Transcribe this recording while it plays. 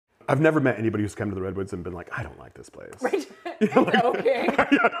I've never met anybody who's come to the Redwoods and been like, I don't like this place. Right. Okay.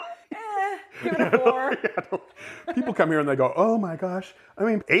 Give it a 4. People come here and they go, oh my gosh. I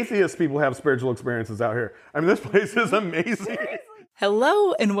mean, atheist people have spiritual experiences out here. I mean, this place is amazing.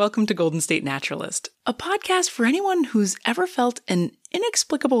 Hello and welcome to Golden State Naturalist, a podcast for anyone who's ever felt an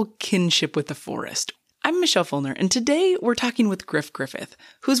inexplicable kinship with the forest. I'm Michelle Fulner, and today we're talking with Griffith,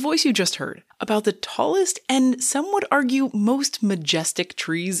 whose voice you just heard, about the tallest and some would argue most majestic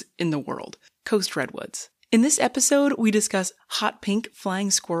trees in the world, coast redwoods. In this episode, we discuss hot pink flying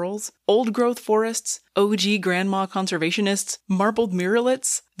squirrels, old-growth forests, OG grandma conservationists, marbled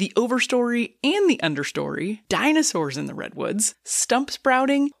murrelets, the overstory and the understory, dinosaurs in the redwoods, stump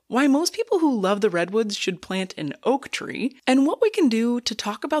sprouting, why most people who love the redwoods should plant an oak tree, and what we can do to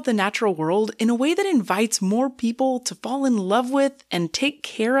talk about the natural world in a way that invites more people to fall in love with and take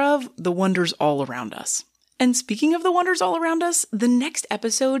care of the wonders all around us. And speaking of the wonders all around us, the next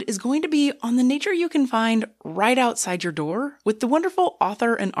episode is going to be on the nature you can find right outside your door with the wonderful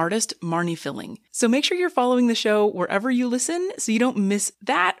author and artist Marnie Filling. So make sure you're following the show wherever you listen so you don't miss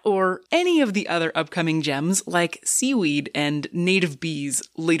that or any of the other upcoming gems like seaweed and native bees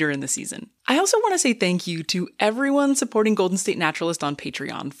later in the season. I also want to say thank you to everyone supporting Golden State Naturalist on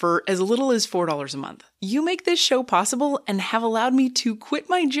Patreon for as little as $4 a month. You make this show possible and have allowed me to quit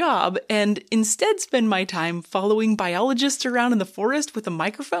my job and instead spend my time following biologists around in the forest with a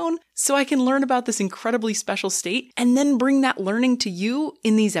microphone so I can learn about this incredibly special state and then bring that learning to you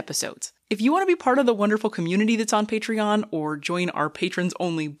in these episodes. If you want to be part of the wonderful community that's on Patreon or join our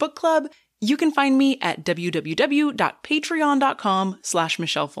patrons-only book club, you can find me at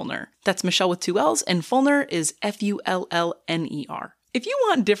www.patreon.com/Michelle Fulner. That's Michelle with 2 L's, and Fulner is Fullner. If you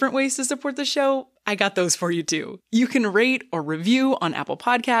want different ways to support the show, I got those for you too. You can rate or review on Apple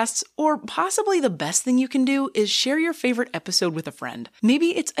Podcasts, or possibly the best thing you can do is share your favorite episode with a friend.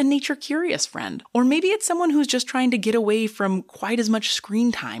 Maybe it's a nature-curious friend, or maybe it's someone who's just trying to get away from quite as much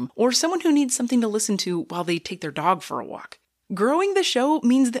screen time, or someone who needs something to listen to while they take their dog for a walk. Growing the show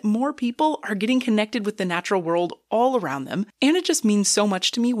means that more people are getting connected with the natural world all around them, and it just means so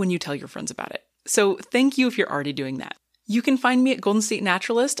much to me when you tell your friends about it. So thank you if you're already doing that. You can find me at Golden State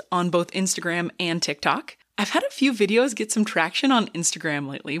Naturalist on both Instagram and TikTok. I've had a few videos get some traction on Instagram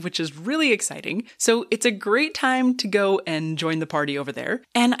lately, which is really exciting. So it's a great time to go and join the party over there.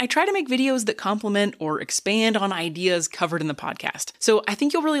 And I try to make videos that complement or expand on ideas covered in the podcast. So I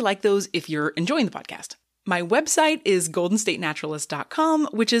think you'll really like those if you're enjoying the podcast. My website is goldenstatenaturalist.com,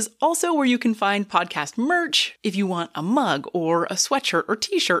 which is also where you can find podcast merch if you want a mug or a sweatshirt or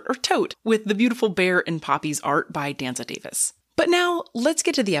t-shirt or tote with the beautiful bear and poppies art by Danza Davis. But now, let's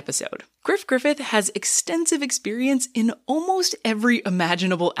get to the episode. Griffith has extensive experience in almost every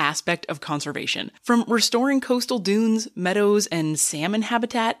imaginable aspect of conservation, from restoring coastal dunes, meadows, and salmon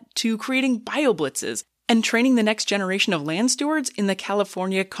habitat to creating bioblitzes and training the next generation of land stewards in the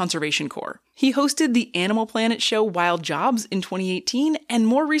California Conservation Corps. He hosted the Animal Planet show Wild Jobs in 2018, and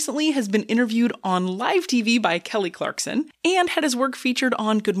more recently has been interviewed on live TV by Kelly Clarkson, and had his work featured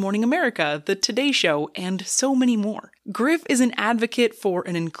on Good Morning America, The Today Show, and so many more. Griff is an advocate for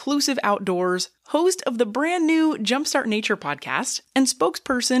an inclusive outdoors, host of the brand new Jumpstart Nature podcast, and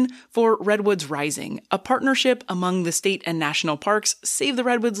spokesperson for Redwoods Rising, a partnership among the state and national parks, Save the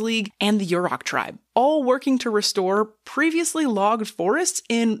Redwoods League, and the Yurok Tribe, all working to restore previously logged forests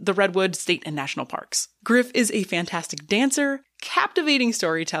in the Redwood State and National Parks. Griff is a fantastic dancer, captivating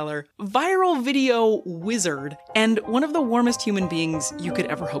storyteller, viral video wizard, and one of the warmest human beings you could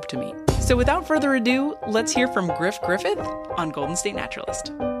ever hope to meet. So without further ado, let's hear from Griffith on Golden State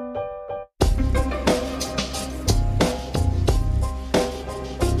Naturalist.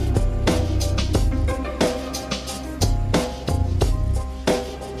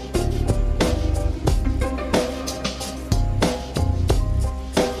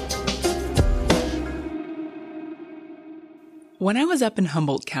 When I was up in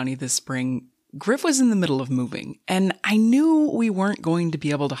Humboldt County this spring, Griff was in the middle of moving, and I knew we weren't going to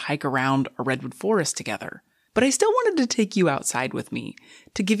be able to hike around a redwood forest together. But I still wanted to take you outside with me,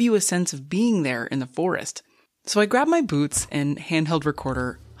 to give you a sense of being there in the forest. So I grabbed my boots and handheld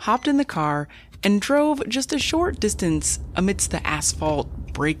recorder, hopped in the car, and drove just a short distance amidst the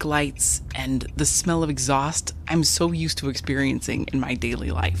asphalt, brake lights, and the smell of exhaust I'm so used to experiencing in my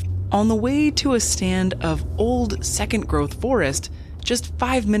daily life. On the way to a stand of old second-growth forest just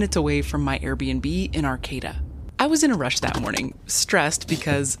 5 minutes away from my Airbnb in Arcata. I was in a rush that morning, stressed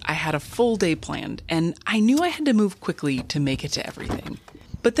because I had a full day planned, and I knew I had to move quickly to make it to everything.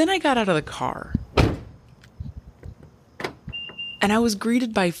 But then I got out of the car, and I was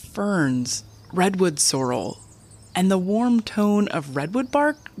greeted by ferns, redwood sorrel, and the warm tone of redwood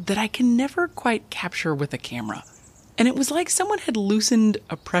bark that I can never quite capture with a camera. And it was like someone had loosened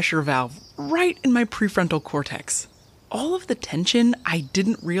a pressure valve right in my prefrontal cortex. All of the tension I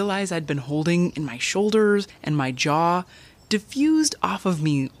didn't realize I'd been holding in my shoulders and my jaw diffused off of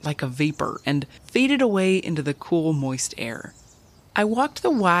me like a vapor and faded away into the cool, moist air. I walked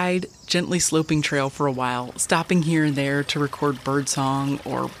the wide, gently sloping trail for a while, stopping here and there to record birdsong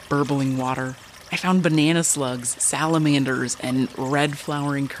or burbling water. I found banana slugs, salamanders, and red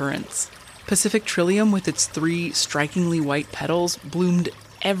flowering currants. Pacific trillium with its 3 strikingly white petals bloomed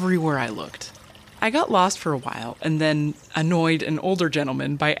everywhere I looked. I got lost for a while and then annoyed an older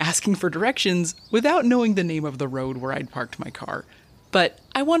gentleman by asking for directions without knowing the name of the road where I'd parked my car. But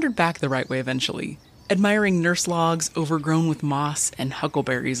I wandered back the right way eventually, admiring nurse logs overgrown with moss and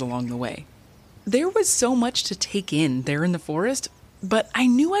huckleberries along the way. There was so much to take in there in the forest, but I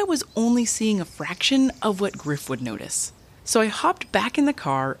knew I was only seeing a fraction of what Griff would notice. So I hopped back in the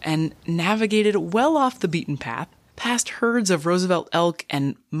car and navigated well off the beaten path, past herds of Roosevelt elk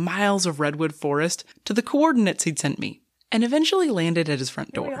and miles of redwood forest to the coordinates he'd sent me, and eventually landed at his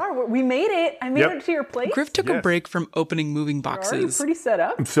front door. We are. We made it. I made it to your place. Griff took a break from opening moving boxes. You're already pretty set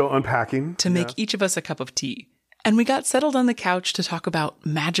up. I'm still unpacking. To make each of us a cup of tea. And we got settled on the couch to talk about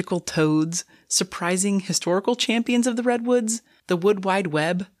magical toads, surprising historical champions of the redwoods, the wood wide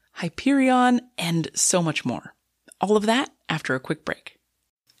web, Hyperion, and so much more. All of that after a quick break.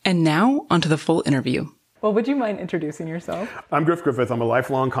 And now, onto the full interview. Well, would you mind introducing yourself? I'm Griffith. I'm a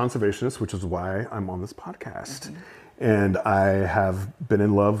lifelong conservationist, which is why I'm on this podcast. And I have been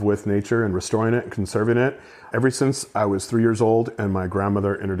in love with nature and restoring it and conserving it ever since I was 3 years old, and my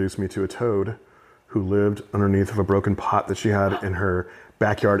grandmother introduced me to a toad who lived underneath of a broken pot that she had in her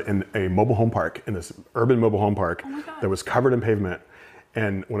backyard in a mobile home park, in this urban mobile home park that was covered in pavement.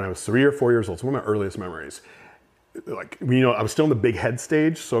 And when I was 3 or 4 years old, it's one of my earliest memories. Like, you know, I was still in the big head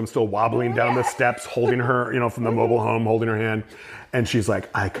stage, so I'm still wobbling down the steps, holding her, you know, from the mobile home, holding her hand. And she's like,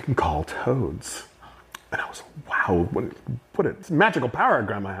 I can call toads. And I was like, wow, what a magical power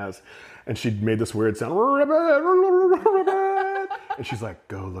Grandma has. And she made this weird sound. And she's like,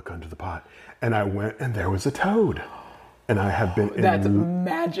 go look under the pot. And I went, and there was a toad. And I have been in That's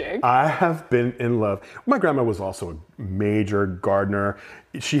magic. I have been in love. My grandma was also a major gardener.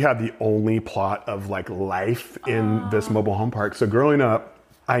 She had the only plot of like life in this mobile home park. So growing up,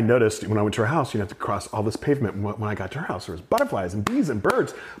 I noticed when I went to her house, you had to cross all this pavement. When I got to her house, there was butterflies and bees and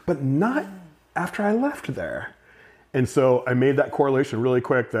birds, but not after I left there. And so I made that correlation really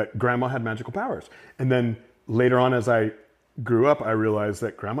quick that grandma had magical powers. And then later on, as I grew up, I realized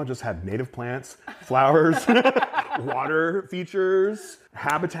that grandma just had native plants, flowers, water features,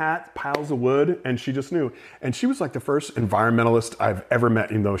 habitat, piles of wood, and she just knew. And she was like the first environmentalist I've ever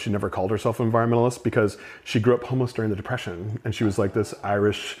met, even though she never called herself an environmentalist, because she grew up homeless during the Depression. And she was like this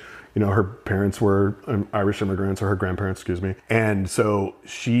Irish, you know, her parents were Irish immigrants, or her grandparents, excuse me. And so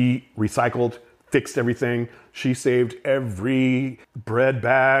she recycled, fixed everything. She saved every bread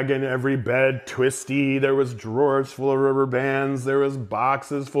bag and every bed twisty. There was drawers full of rubber bands. There was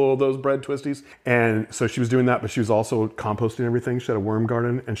boxes full of those bread twisties. And so she was doing that, but she was also composting everything. She had a worm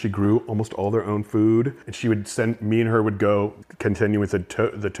garden, and she grew almost all their own food. And she would send, me and her would go, continue with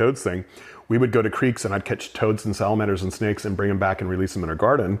the toads thing. We would go to creeks, and I'd catch toads and salamanders and snakes and bring them back and release them in her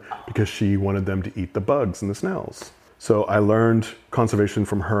garden because she wanted them to eat the bugs and the snails. So I learned conservation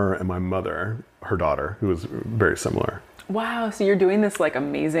from her and my mother, her daughter, who was very similar. Wow, so you're doing this like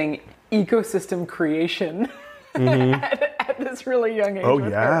amazing ecosystem creation at this really young age. Oh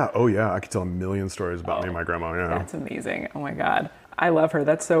yeah, I could tell a million stories about me and my grandma, yeah. That's amazing. Oh my God. I love her.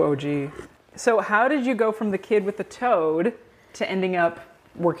 That's so OG. So how did you go from the kid with the toad to ending up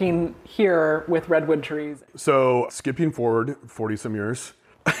working here with redwood trees? So skipping forward 40 some years.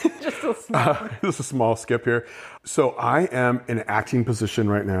 Just a small. Just a small skip here. So I am in an acting position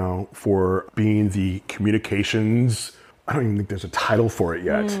right now for being the communications. I don't even think there's a title for it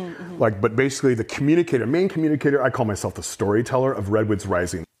yet. But basically the communicator, main communicator, I call myself the storyteller of Redwood's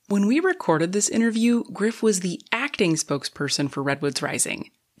Rising. When we recorded this interview, Griff was the acting spokesperson for Redwood's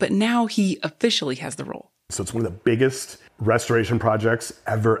Rising, but now he officially has the role. So it's one of the biggest restoration projects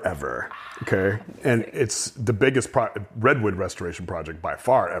ever. Okay. And it's the biggest redwood restoration project by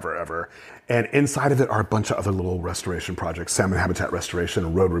far ever. And inside of it are a bunch of other little restoration projects, salmon habitat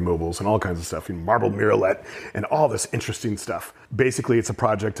restoration, road removals, and all kinds of stuff, marbled murrelet, and all this interesting stuff. Basically, it's a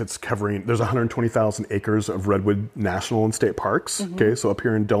project that's covering, there's 120,000 acres of redwood national and state parks. Okay. So up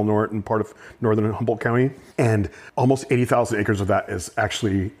here in Del Norte and part of northern Humboldt County. And almost 80,000 acres of that is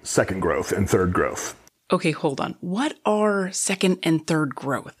actually second growth and third growth. Okay, hold on. What are second and third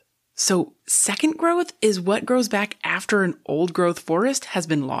growth? So second growth is what grows back after an old growth forest has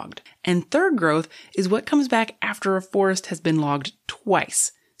been logged. And third growth is what comes back after a forest has been logged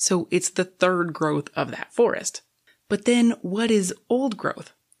twice. So it's the third growth of that forest. But then what is old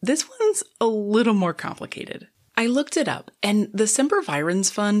growth? This one's a little more complicated. I looked it up, and the Sempervirens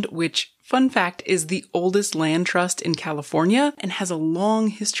Fund, which, fun fact, is the oldest land trust in California and has a long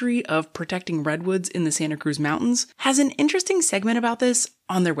history of protecting redwoods in the Santa Cruz Mountains, has an interesting segment about this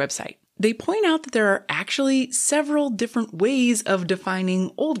on their website. They point out that there are actually several different ways of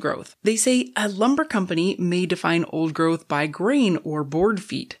defining old growth. They say a lumber company may define old growth by grain or board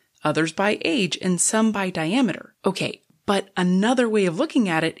feet, others by age, and some by diameter. Okay, but another way of looking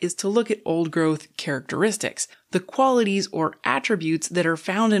at it is to look at old growth characteristics, the qualities or attributes that are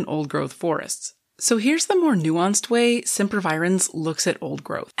found in old growth forests. So here's the more nuanced way Sempervirens looks at old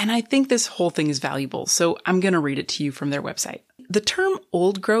growth. And I think this whole thing is valuable, so I'm going to read it to you from their website. The term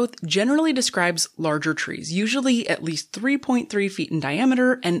old growth generally describes larger trees, usually at least 3.3 feet in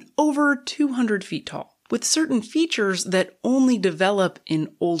diameter and over 200 feet tall, with certain features that only develop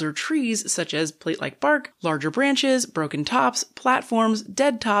in older trees, such as plate-like bark, larger branches, broken tops, platforms,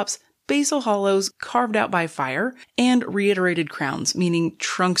 dead tops, basal hollows carved out by fire, and reiterated crowns, meaning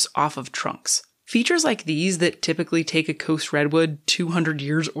trunks off of trunks. Features like these that typically take a coast redwood 200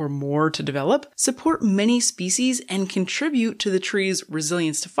 years or more to develop support many species and contribute to the tree's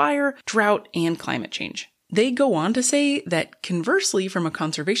resilience to fire, drought, and climate change. They go on to say that conversely, from a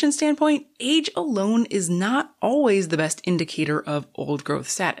conservation standpoint, age alone is not always the best indicator of old growth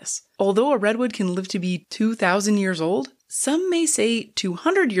status. Although a redwood can live to be 2,000 years old, some may say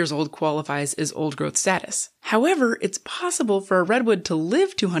 200 years old qualifies as old growth status. However, it's possible for a redwood to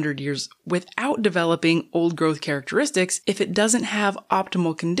live 200 years without developing old growth characteristics if it doesn't have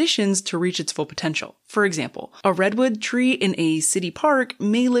optimal conditions to reach its full potential. For example, a redwood tree in a city park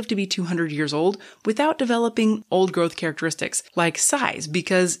may live to be 200 years old without developing old growth characteristics like size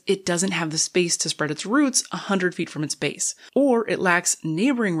because it doesn't have the space to spread its roots 100 feet from its base, or it lacks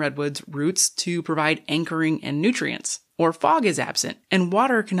neighboring redwoods' roots to provide anchoring and nutrients. Or fog is absent, and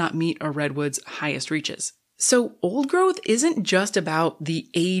water cannot meet a redwood's highest reaches. So old growth isn't just about the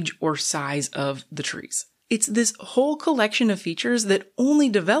age or size of the trees. It's this whole collection of features that only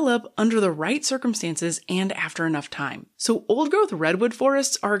develop under the right circumstances and after enough time. So old growth redwood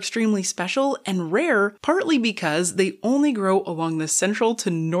forests are extremely special and rare, partly because they only grow along the central to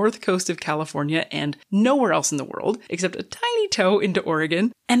north coast of California and nowhere else in the world, except a tiny toe into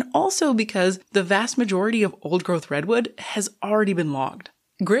Oregon, and also because the vast majority of old growth redwood has already been logged.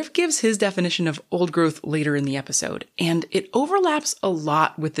 Griff gives his definition of old growth later in the episode, and it overlaps a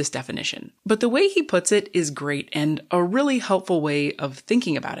lot with this definition. But the way he puts it is great and a really helpful way of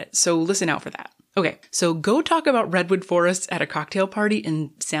thinking about it, so listen out for that. Okay, so go talk about redwood forests at a cocktail party and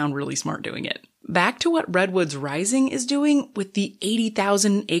sound really smart doing it. Back to what Redwoods Rising is doing with the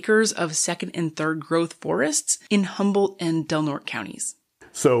 80,000 acres of second and third growth forests in Humboldt and Del Norte counties.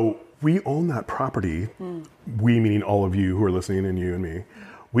 So we own that property. We meaning all of you who are listening and you and me.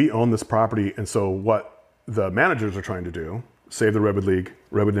 We own this property, and so what the managers are trying to do, Save the Redwood League,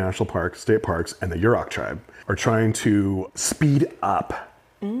 Redwood National Park, State Parks, and the Yurok Tribe, are trying to speed up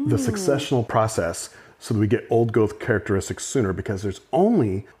the successional process so that we get old growth characteristics sooner, because there's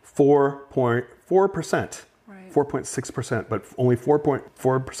only 4.4%, 4.6%, but only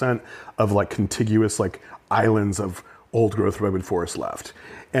 4.4% of like contiguous like islands of old growth redwood forest left.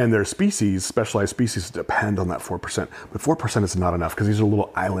 And there are species, specialized species, that depend on that 4%. But 4% is not enough because these are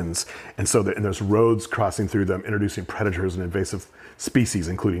little islands. And so and there's roads crossing through them, introducing predators and invasive species,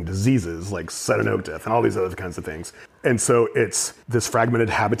 including diseases like sudden oak death and all these other kinds of things. And so this fragmented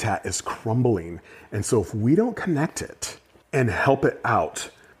habitat is crumbling. And so if we don't connect it and help it out,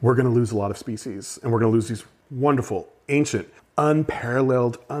 we're going to lose a lot of species. And we're going to lose these wonderful, ancient,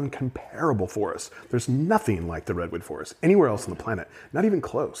 unparalleled, uncomparable forests. There's nothing like the redwood forest anywhere else on the planet, not even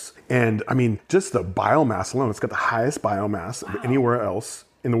close. And I mean, just the biomass alone, it's got the highest biomass of anywhere else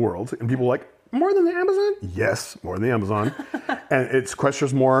in the world. And people are like, more than the Amazon? Yes, more than the Amazon. And it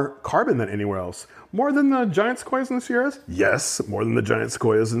sequesters more carbon than anywhere else. More than the giant sequoias in the Sierras? Yes, more than the giant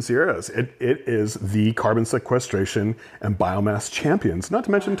sequoias and Sierras. It is the carbon sequestration and biomass champions, not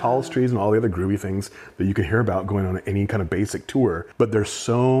to mention tallest trees and all the other groovy things that you can hear about going on any kind of basic tour. But there's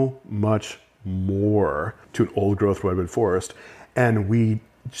so much more to an old growth redwood forest. And we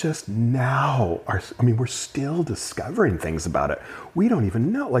just now we're still discovering things about it. We don't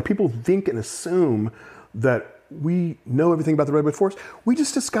even know. Like, people think and assume that we know everything about the redwood forest. We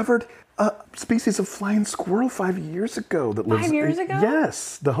just discovered a species of flying squirrel 5 years ago that lives. 5 years ago?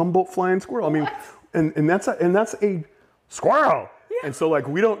 Yes, the Humboldt flying squirrel. I mean, and that's a squirrel. And so like,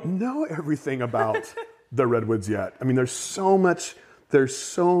 we don't know everything about the redwoods yet. I mean, there's so much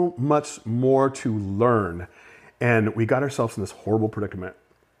more to learn. And we got ourselves in this horrible predicament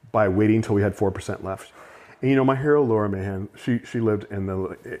by waiting until we had 4% left. And my hero, Laura Mahan, she lived in the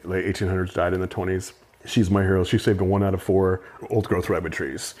late 1800s, died in the 20s. She's my hero. She saved 1 out of 4 old growth redwood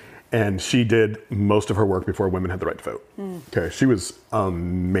trees. And she did most of her work before women had the right to vote. Okay, she was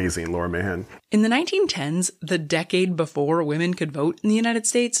amazing, Laura Mahan. In the 1910s, the decade before women could vote in the United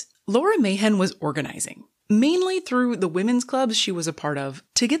States, Laura Mahan was organizing, mainly through the women's clubs she was a part of,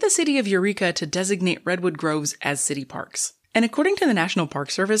 to get the city of Eureka to designate redwood groves as city parks. And according to the National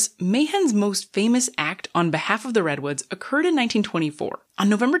Park Service, Mahan's most famous act on behalf of the redwoods occurred in 1924. On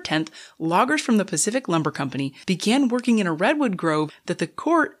November 10th, loggers from the Pacific Lumber Company began working in a redwood grove that the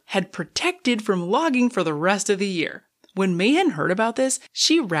court had protected from logging for the rest of the year. When Mahan heard about this,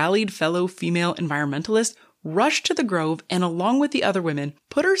 she rallied fellow female environmentalists, rushed to the grove, and along with the other women,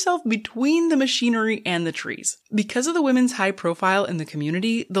 put herself between the machinery and the trees. Because of the women's high profile in the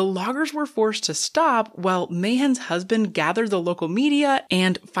community, the loggers were forced to stop while Mahan's husband gathered the local media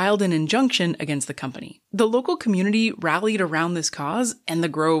and filed an injunction against the company. The local community rallied around this cause, and the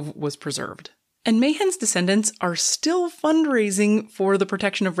grove was preserved. And Mahan's descendants are still fundraising for the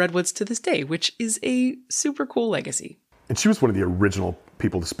protection of redwoods to this day, which is a super cool legacy. And she was one of the original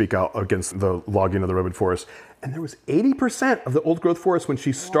people to speak out against the logging of the redwood forest. And there was 80% of the old growth forest when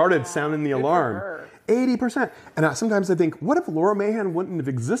she started sounding the alarm. 80%. And sometimes I think, what if Laura Mahan wouldn't have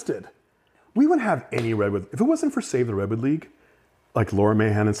existed? We wouldn't have any redwood. If it wasn't for Save the Redwood League, like Laura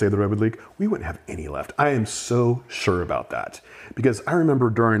Mahan and Save the Redwood League, we wouldn't have any left. I am so sure about that. Because I remember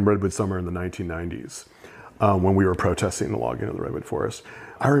during Redwood Summer in the 1990s, when we were protesting the logging of the redwood forest,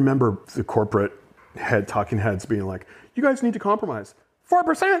 I remember the corporate talking heads being like, you guys need to compromise.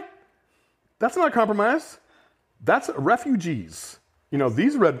 4%? That's not a compromise. That's refugees.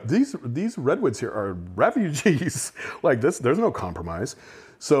 These redwoods here are refugees. Like this, there's no compromise.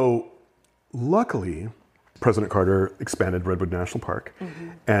 So luckily, President Carter expanded Redwood National Park.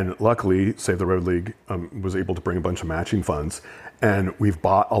 And luckily, Save the Redwood League was able to bring a bunch of matching funds. And we've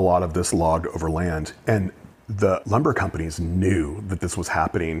bought a lot of this logged over land. And the lumber companies knew that this was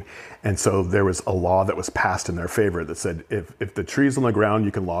happening. And so there was a law that was passed in their favor that said, if the tree's on the ground,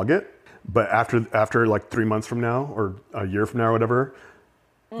 you can log it. But after like 3 months from now or a year from now or whatever,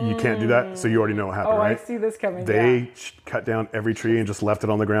 you can't do that. So you already know what happened, right? I see this coming. They cut down every tree and just left it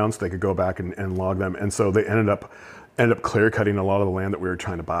on the ground so they could go back and log them. And so they ended up clear cutting a lot of the land that we were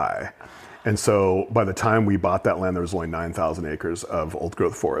trying to buy. And so by the time we bought that land, there was only 9,000 acres of old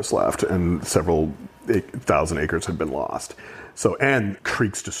growth forest left, and several thousand acres had been lost. So, and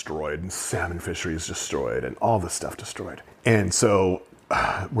creeks destroyed, and salmon fisheries destroyed, and all this stuff destroyed. And so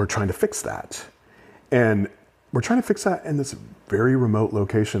we're trying to fix that. And we're trying to fix that in this very remote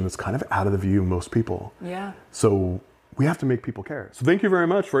location that's kind of out of the view of most people. Yeah. So we have to make people care. So thank you very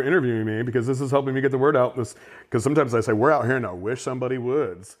much for interviewing me, because this is helping me get the word out. Because sometimes I say, we're out here and I wish somebody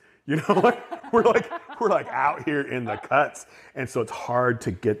would. We're like out here in the cuts. And so it's hard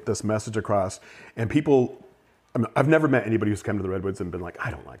to get this message across. And people, I've never met anybody who's come to the Redwoods and been like,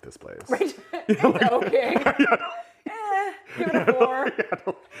 I don't like this place. Right. Okay. Give it a 4.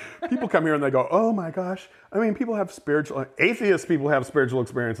 People come here and they go, oh my gosh. People have atheist people have spiritual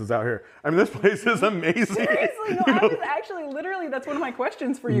experiences out here. This place is amazing. Seriously, no, I was actually, literally, that's one of my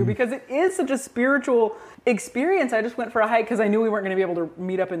questions for you, because it is such a spiritual experience. I just went for a hike because I knew we weren't going to be able to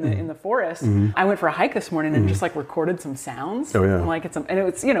meet up in the forest. I went for a hike this morning and just like recorded some sounds. Oh yeah. And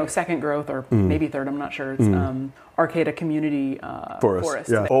it was second growth or maybe third, I'm not sure. It's Arcata Community Forest.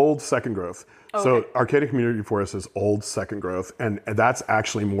 Yeah, old second growth. Oh, so okay. Arcata Community Forest is old second growth, and that's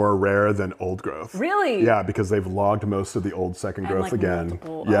actually more rare than old growth. Really? Yeah, because they've logged most of the old second growth again.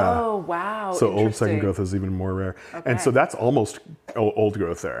 Multiple. Yeah. Oh, wow. So old second growth is even more rare. Okay. And so that's almost old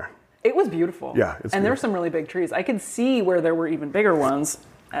growth there. It was beautiful. Yeah, and there were some really big trees. I could see where there were even bigger ones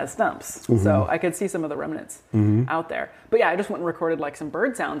as stumps. So I could see some of the remnants out there. But yeah, I just went and recorded like some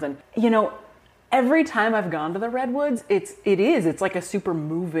bird sounds. And every time I've gone to the Redwoods, it's like a super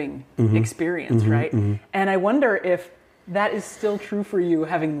moving experience, right? And I wonder if that is still true for you,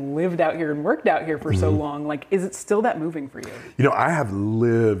 having lived out here and worked out here for so long. Like, is it still that moving for you? I have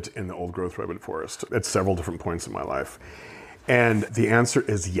lived in the old growth redwood forest at several different points in my life. And the answer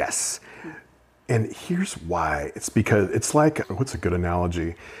is yes. And here's why. It's because it's like, what's a good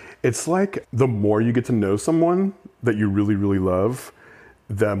analogy? It's like the more you get to know someone that you really, really love,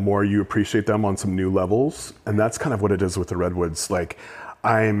 the more you appreciate them on some new levels. And that's kind of what it is with the Redwoods. Like,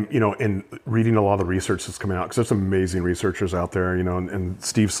 I'm, in reading a lot of the research that's coming out, because there's some amazing researchers out there, and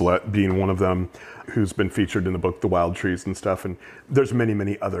Steve Slett being one of them, who's been featured in the book The Wild Trees and stuff. And there's many,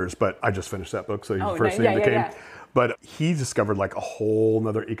 many others, but I just finished that book, so he's the first name that came. Yeah. But he discovered like a whole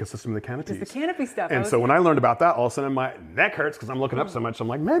nother ecosystem of the canopies. Just the canopy stuff. And so when I learned about that, all of a sudden my neck hurts because I'm looking up so much. I'm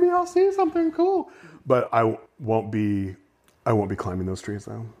like, maybe I'll see something cool. But I won't be climbing those trees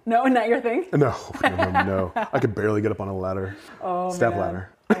though. No, not your thing? No. I could barely get up on a ladder. Step ladder.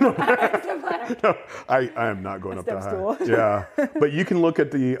 Step ladder. No, I am not going up that high. Yeah. But you can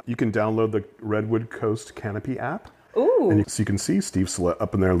download the Redwood Coast Canopy app. Ooh. And so you can see Steve Slett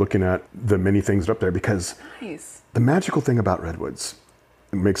up in there looking at the many things that are up there, because the magical thing about redwoods,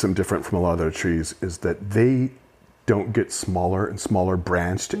 it makes them different from a lot of other trees, is that they don't get smaller and smaller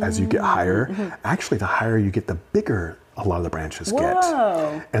branched as you get higher. Mm-hmm. Actually, the higher you get, the bigger a lot of the branches get.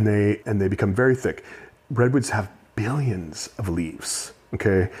 And they become very thick. Redwoods have billions of leaves.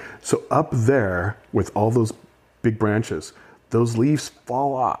 Okay, so up there with all those big branches, those leaves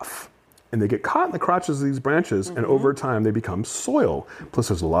fall off. And they get caught in the crotches of these branches, and over time they become soil. Plus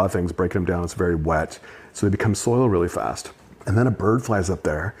there's a lot of things breaking them down. It's very wet, so they become soil really fast. And then a bird flies up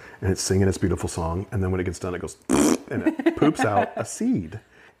there, and it's singing its beautiful song, and then when it gets done, it goes, and it poops out a seed.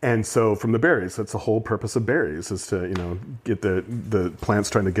 And so from the berries, that's the whole purpose of berries, is to get the plants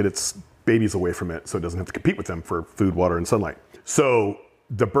trying to get its babies away from it so it doesn't have to compete with them for food, water, and sunlight. So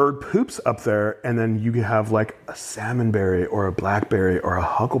the bird poops up there, and then you have like a salmonberry or a blackberry or a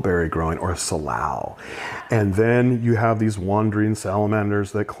huckleberry growing, or a salal. And then you have these wandering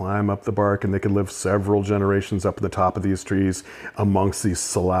salamanders that climb up the bark, and they can live several generations up at the top of these trees amongst these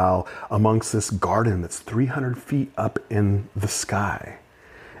salal, amongst this garden that's 300 feet up in the sky.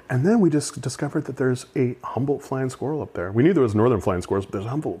 And then we just discovered that there's a Humboldt flying squirrel up there. We knew there was northern flying squirrels, but there's a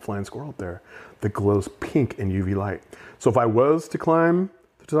Humboldt flying squirrel up there that glows pink in UV light. So if I was to climb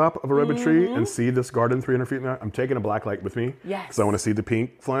the top of a redwood tree and see this garden 300 feet in there, I'm taking a black light with me. Yes. Because I want to see the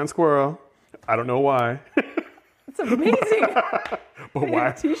pink flying squirrel. I don't know why. It's amazing. But why?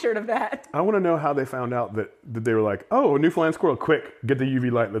 A t-shirt of that. I want to know how they found out that they were like, oh, a new flying squirrel, quick, get the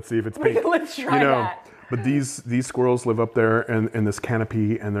UV light, let's see if it's pink. Let's try that. But these squirrels live up there in this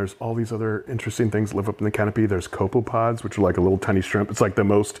canopy, and there's all these other interesting things that live up in the canopy. There's copepods, which are like a little tiny shrimp. It's like the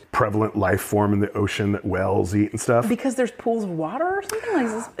most prevalent life form in the ocean that whales eat and stuff. Because there's pools of water or something?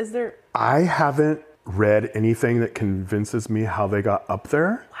 Like, is there... I haven't read anything that convinces me how they got up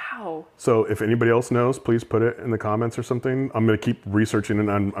there. Wow. So if anybody else knows, please put it in the comments or something. I'm going to keep researching,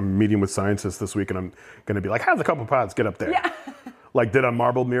 and I'm meeting with scientists this week, and I'm going to be like, how did the copepods get up there? Yeah. Like, did a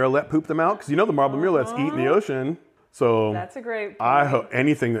marbled murrelet poop them out? Because the marbled murrelets eat in the ocean. So that's a great point. I hope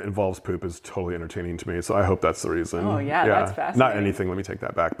anything that involves poop is totally entertaining to me. So I hope that's the reason. Oh yeah, that's fascinating. Not anything. Let me take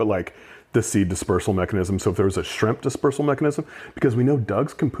that back. But like the seed dispersal mechanism. So if there was a shrimp dispersal mechanism, because we know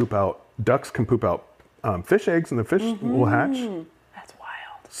ducks can poop out fish eggs, and the fish will hatch. That's wild.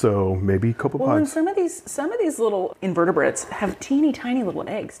 So maybe copepods. Well, and some of these little invertebrates have teeny tiny little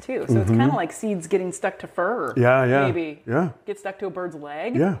eggs too. So it's kind of like seeds getting stuck to fur. Yeah. Maybe. Yeah. Get stuck to a bird's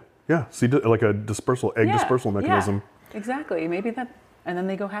leg. Yeah. See, like a egg dispersal mechanism. Yeah, exactly. Maybe that, and then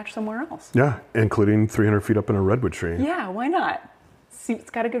they go hatch somewhere else. Yeah, including 300 feet up in a redwood tree. Yeah, why not? See, it's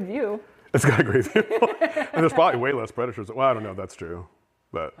got a good view. It's got a great view. And there's probably way less predators. Well, I don't know if that's true.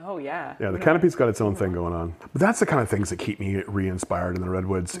 But yeah, the canopy's got its own thing going on. But that's the kind of things that keep me re-inspired in the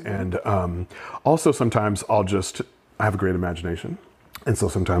redwoods. And also sometimes I have a great imagination. And so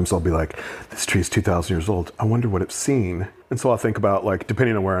sometimes I'll be like, this tree's 2,000 years old. I wonder what it's seen. And so I'll think about, like,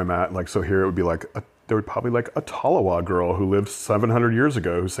 depending on where I'm at, like, so here it would be like, there would probably like a Talawa girl who lived 700 years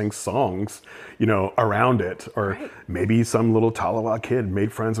ago who sings songs, around it. Or maybe some little Talawa kid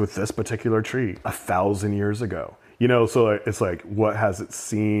made friends with this particular tree 1,000 years ago. So it's like, what has it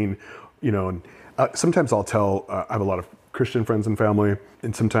seen? And sometimes I'll tell, I have a lot of Christian friends and family,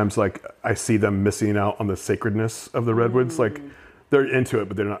 and sometimes like I see them missing out on the sacredness of the redwoods. Like, they're into it,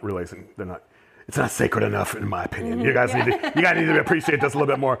 but they're not realizing it's not sacred enough, in my opinion. You guys need to appreciate this a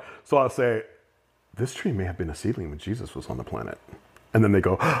little bit more. So I'll say, this tree may have been a seedling when Jesus was on the planet. And then they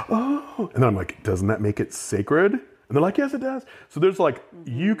go, oh, and then I'm like, doesn't that make it sacred? And they're like, yes, it does. So there's like,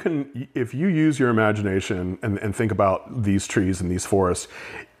 if you use your imagination and think about these trees and these forests,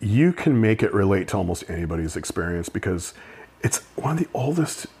 you can make it relate to almost anybody's experience, because it's one of the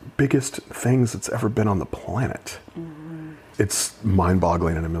oldest, biggest things that's ever been on the planet. It's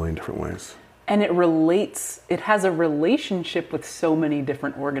mind-boggling in a million different ways. And it has a relationship with so many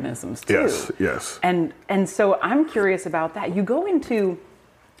different organisms too. Yes. And so I'm curious about that. You go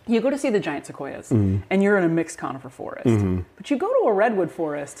to see the giant sequoias, and you're in a mixed conifer forest. But you go to a redwood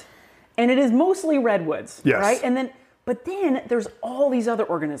forest, and it is mostly redwoods, right? And then But then there's all these other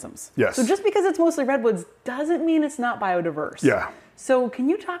organisms. Yes. So just because it's mostly redwoods doesn't mean it's not biodiverse. Yeah. So can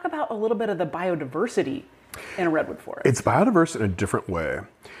you talk about a little bit of the biodiversity in a redwood forest? It's biodiverse in a different way.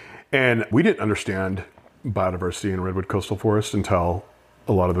 And we didn't understand biodiversity in redwood coastal forest until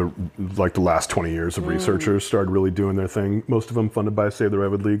a lot of the last 20 years of researchers started really doing their thing. Most of them funded by Save the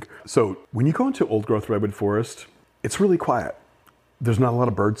Redwood League. So when you go into old growth redwood forest, it's really quiet. There's not a lot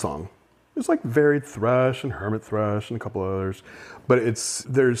of bird song. There's like varied thrush and hermit thrush and a couple others, but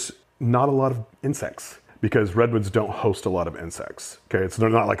there's not a lot of insects because redwoods don't host a lot of insects. Okay, they're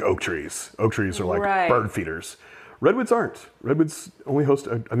not like oak trees. Oak trees are like bird feeders. Redwoods aren't. Redwoods only host,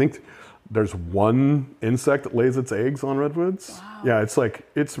 I think there's one insect that lays its eggs on redwoods. Wow. Yeah,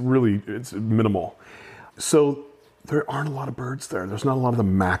 it's minimal. So there aren't a lot of birds there. There's not a lot of the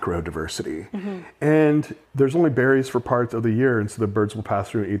macro diversity. And there's only berries for parts of the year, and so the birds will pass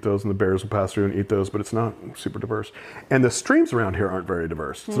through and eat those, and the bears will pass through and eat those, but it's not super diverse. And the streams around here aren't very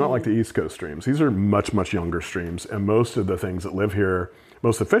diverse. It's not like the East Coast streams. These are much, much younger streams, and most of the things that live here,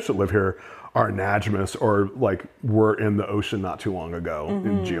 most of the fish that live here are anadromous or like were in the ocean not too long ago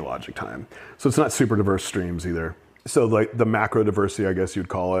in geologic time. So it's not super diverse streams either. So like the macro diversity, I guess you'd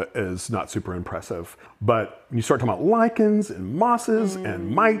call it, is not super impressive. But when you start talking about lichens and mosses and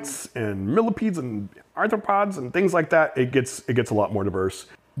mites and millipedes and arthropods and things like that, it gets a lot more diverse.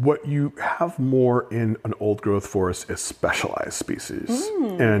 What you have more in an old growth forest is specialized species.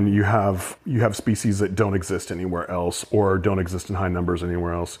 And you have species that don't exist anywhere else or don't exist in high numbers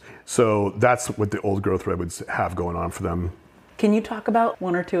anywhere else. So that's what the old growth redwoods have going on for them. Can you talk about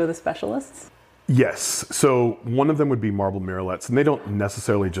one or two of the specialists? Yes. So one of them would be marble miralets, and they don't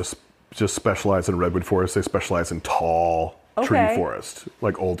necessarily just specialize in redwood forest. They specialize in tall tree forest,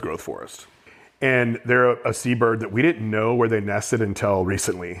 like old growth forest. And they're a seabird that we didn't know where they nested until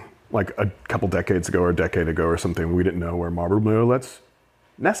recently, like a couple decades ago or a decade ago or something. We didn't know where marble miralets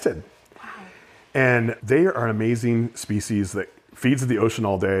nested. Wow. And they are an amazing species that feeds the ocean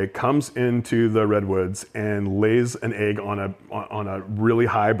all day, comes into the redwoods and lays an egg on a really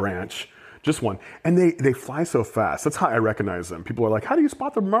high branch. Just one. And they fly so fast. That's how I recognize them. People are like, how do you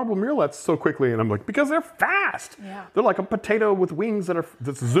spot the marble miralets so quickly? And I'm like, because they're fast. Yeah. They're like a potato with wings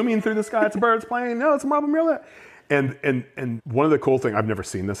that's zooming through the sky. It's a bird's plane. No, it's a marble miralet. And one of the cool things, I've never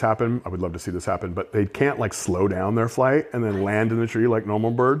seen this happen. I would love to see this happen, but they can't like slow down their flight and then land in the tree like normal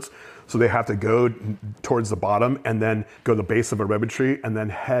birds. So they have to go towards the bottom and then go to the base of a redwood tree and then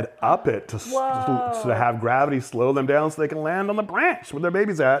head up it to have gravity slow them down so they can land on the branch where their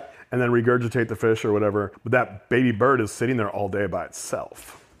baby's at and then regurgitate the fish or whatever. But that baby bird is sitting there all day by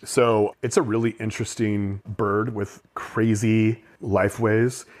itself. So it's a really interesting bird with crazy life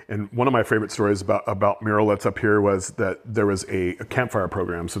ways. And one of my favorite stories about miralets up here was that there was a campfire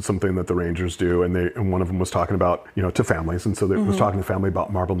program. So it's something that the rangers do. And one of them was talking about, to families. And so they was talking to family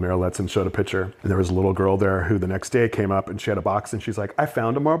about marbled miralets and showed a picture. And there was a little girl there who the next day came up and she had a box and she's like, I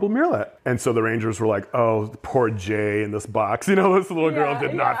found a marbled miralet. And so the rangers were like, oh, poor Jay in this box. This little girl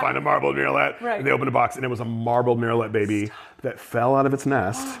did not find a marbled miralet. Right. And they opened a box and it was a marbled miralet baby that fell out of its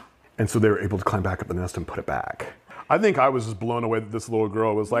nest. And so they were able to climb back up the nest and put it back. I think I was just blown away that this little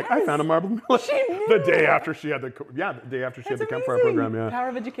girl was like, I found a marble miralet. She knew. The day after she had the campfire program. Yeah. Power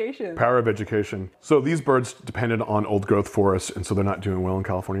of education. Power of education. So these birds depended on old growth forests, and so they're not doing well in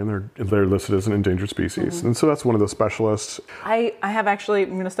California, and they're listed as an endangered species. And so that's one of the specialists. I have actually, I'm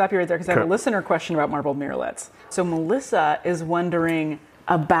going to stop you right there because I have a listener question about marbled miralets. So Melissa is wondering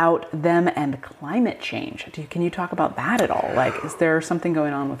about them and climate change. Can you talk about that at all? Like, is there something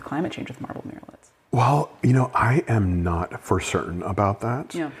going on with climate change with marbled miralets? Well, I am not for certain about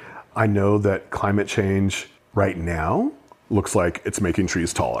that. Yeah. I know that climate change right now looks like it's making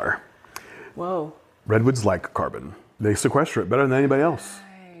trees taller. Whoa. Redwoods like carbon. They sequester it better than anybody else.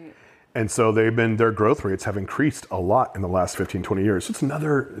 Right. And so their growth rates have increased a lot in the last 15, 20 years.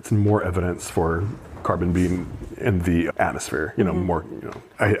 It's more evidence for carbon being in the atmosphere, more,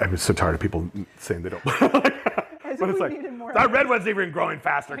 I'm so tired of people saying they don't. But it's like, our redwood's even growing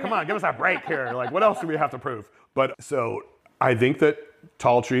faster. Come on, give us a break here. Like, what else do we have to prove? But so I think that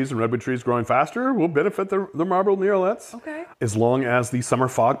tall trees and redwood trees growing faster will benefit the marbled miralets. Okay. As long as the summer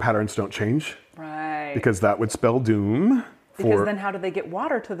fog patterns don't change. Right. Because that would spell doom. Because then how do they get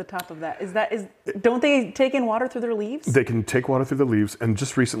water to the top of that? Don't they take in water through their leaves? They can take water through the leaves. And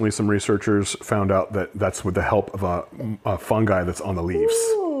just recently, some researchers found out that that's with the help of a fungi that's on the leaves.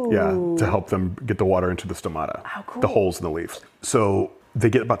 Ooh. Yeah, to help them get the water into the stomata. How cool. The holes in the leaves. So they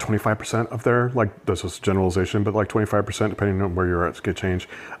get about 25% of their, this is generalization, but 25%, depending on where you're at, get change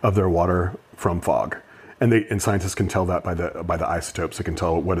of their water from fog. And scientists can tell that by the isotopes. They can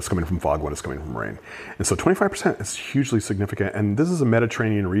tell what is coming from fog, what is coming from rain. And so 25% is hugely significant. And this is a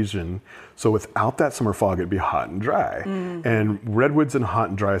Mediterranean region. So without that summer fog, it'd be hot and dry. And redwoods in hot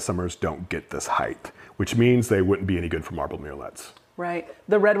and dry summers don't get this height, which means they wouldn't be any good for marbled murrelets. Right.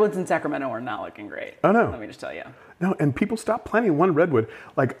 The redwoods in Sacramento are not looking great. Oh, no. Let me just tell you. No, and people stop planting one redwood.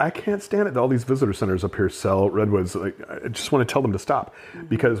 Like, I can't stand it that all these visitor centers up here sell redwoods. Like, I just want to tell them to stop.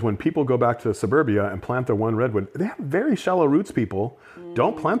 Because when people go back to suburbia and plant their one redwood, they have very shallow roots, people.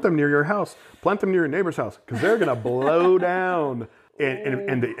 Don't plant them near your house. Plant them near your neighbor's house, because they're going to blow down.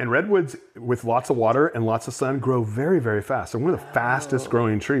 And redwoods with lots of water and lots of sun grow very, very fast. They're one of the fastest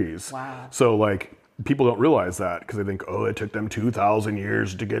growing trees. Wow. So, like, people don't realize that because they think, oh, it took them 2,000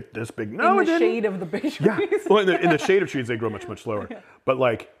 years to get this big. No, in the shade of the big trees. Yeah. Well, in the shade of trees, they grow much, much slower. Yeah. But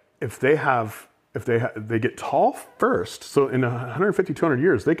like, if they get tall first, so in 150, 200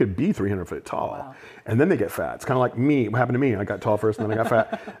 years, they could be 300 feet tall. Wow. And then they get fat. It's kind of like me. What happened to me? I got tall first and then I got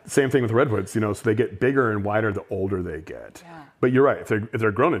fat. Same thing with redwoods, so they get bigger and wider the older they get. Yeah. But you're right. If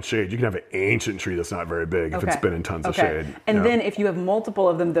they're grown in shade, you can have an ancient tree that's not very big if it's been in tons of shade. And then if you have multiple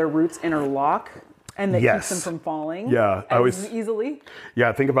of them, their roots interlock. And that keeps them from falling easily?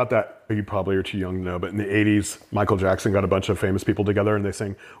 Yeah, think about that. You probably are too young to know, but in the 80s, Michael Jackson got a bunch of famous people together and they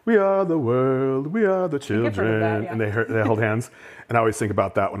sang, "We are the world, we are the children." That, yeah. And they held hands. And I always think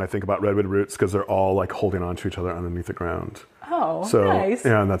about that when I think about redwood roots, because they're all like holding on to each other underneath the ground. Oh, nice.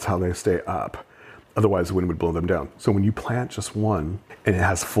 Yeah, and that's how they stay up. Otherwise, the wind would blow them down. So when you plant just one and it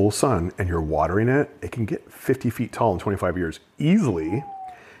has full sun and you're watering it, it can get 50 feet tall in 25 years easily.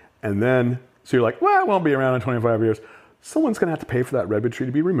 And then... so you're like, well, it won't be around in 25 years. Someone's going to have to pay for that redwood tree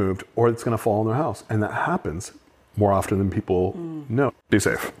to be removed, or it's going to fall on their house. And that happens more often than people know. Be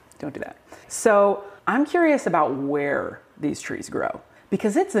safe. Don't do that. So I'm curious about where these trees grow,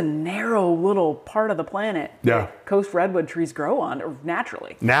 because it's a narrow little part of the planet that coast redwood trees grow on, or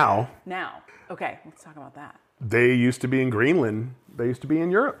naturally. Now. Okay, let's talk about that. They used to be in Greenland. They used to be in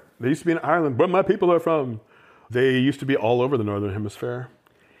Europe. They used to be in Ireland, where my people are from. They used to be all over the Northern Hemisphere.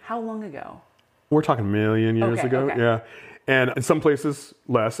 How long ago? We're talking a million years ago. Okay. Yeah. And in some places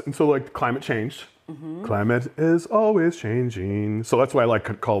less. And so like climate changed. Climate is always changing. So that's why I like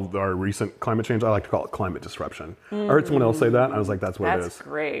to call our recent climate change, I like to call it climate disruption. I heard someone else say that, and I was like, that's what it is. That's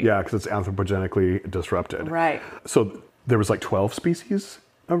great. Yeah, because it's anthropogenically disrupted. Right. So there was like 12 species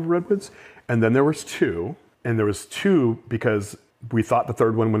of redwoods, and then there was two. And there was two because we thought the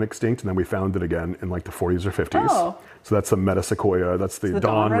third one went extinct, and then we found it again in like the 40s or 50s. Oh. So that's the metasequoia. That's the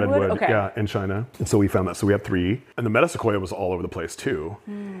dawn redwood, in China. And so we found that. So we have three. And the metasequoia was all over the place too.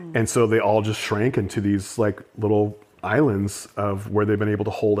 And so they all just shrank into these like little islands of where they've been able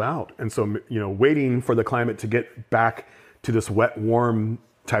to hold out. And so, waiting for the climate to get back to this wet, warm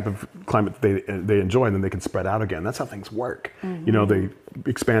type of climate that they enjoy, and then they can spread out again. That's how things work. They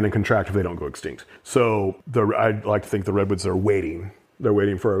expand and contract if they don't go extinct. So I'd like to think the redwoods are waiting. They're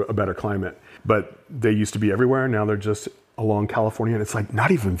waiting for a better climate. But they used to be everywhere. Now they're just along California. And it's like not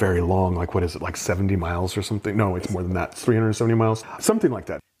even very long. Like, what is it? Like 70 miles or something? No, it's more than that. It's 370 miles. Something like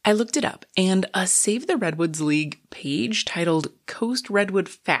that. I looked it up, and a Save the Redwoods League page titled Coast Redwood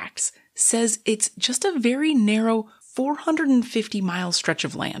Facts says it's just a very narrow 450-mile stretch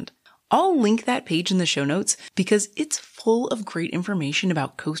of land. I'll link that page in the show notes because it's full of great information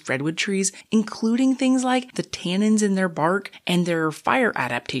about coast redwood trees, including things like the tannins in their bark and their fire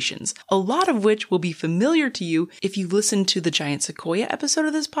adaptations, a lot of which will be familiar to you if you listen to the giant sequoia episode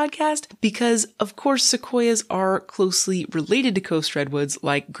of this podcast, because of course sequoias are closely related to coast redwoods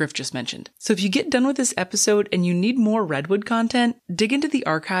like Griff just mentioned. So if you get done with this episode and you need more redwood content, dig into the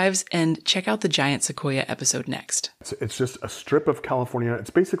archives and check out the giant sequoia episode next. It's just a strip of California. It's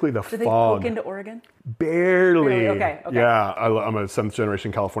basically the fog. Do they poke into Oregon? Barely. Okay. Yeah, I'm a 7th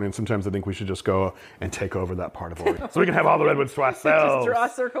generation Californian. Sometimes I think we should just go and take over that part of Oregon, so we can have all the redwoods to ourselves. Just draw a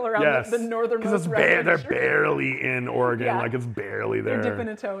circle around the northernmost redwood. They're barely in Oregon. Like it's barely there. They're dipping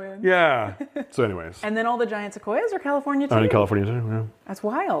a toe in. Yeah. So anyways. And then all the giant sequoias are California too? In California too, yeah. That's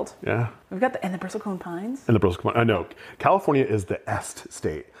wild. Yeah. We've got the bristlecone pines. And the bristlecone. I know. California is the est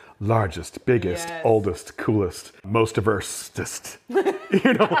state. Largest, biggest, oldest, coolest, most diversest.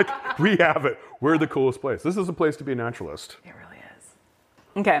 We have it. We're the coolest place. This is a place to be a naturalist. It really is.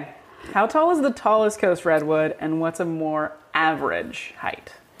 Okay. How tall is the tallest coast redwood, and what's a more average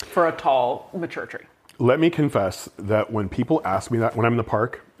height for a tall, mature tree? Let me confess that when people ask me that, when I'm in the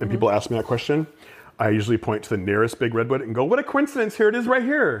park and people ask me that question, I usually point to the nearest big redwood and go, what a coincidence, here it is right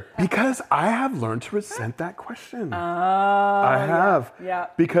here. Because I have learned to resent that question. I have. Yeah.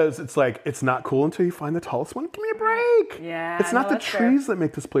 Because it's like, it's not cool until you find the tallest one. Give me a break. Yeah. It's not the trees that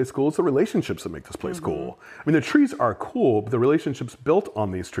make this place cool, it's the relationships that make this place cool. I mean, the trees are cool, but the relationships built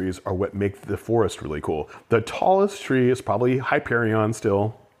on these trees are what make the forest really cool. The tallest tree is probably Hyperion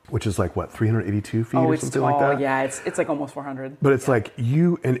still, which is like, what, 382 feet or something like that? Yeah, it's like almost 400. But it's like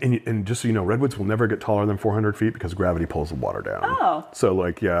and just so you know, redwoods will never get taller than 400 feet because gravity pulls the water down. Oh. So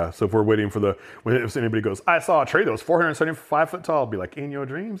like, yeah, so if we're waiting for if anybody goes, I saw a tree that was 475 foot tall, I'll be like, in your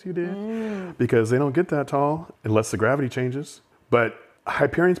dreams you did. Because they don't get that tall unless the gravity changes. But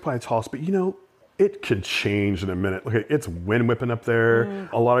Hyperion's probably the tallest, but you know, it could change in a minute. Look, it's wind whipping up there.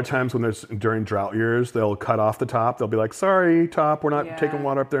 A lot of times when during drought years, they'll cut off the top. They'll be like, sorry, top, we're not taking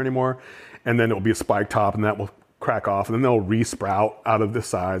water up there anymore. And then it'll be a spike top and that will crack off. And then they'll re-sprout out of the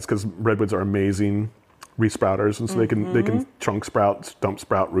sides because redwoods are amazing re-sprouters. And so they can trunk sprout, stump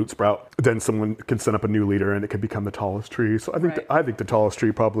sprout, root sprout. Then someone can send up a new leader and it could become the tallest tree. So I think the tallest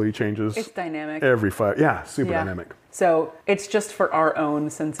tree probably changes. It's dynamic. Every 5. Yeah, super dynamic. So it's just for our own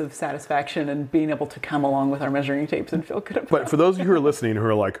sense of satisfaction and being able to come along with our measuring tapes and feel good about it. But for those of you who are listening who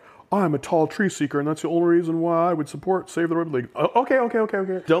are like, I'm a tall tree seeker and that's the only reason why I would support Save the Redwood League. Okay.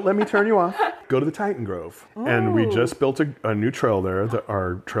 Don't let me turn you off. Go to the Titan Grove. Ooh. And we just built a new trail there that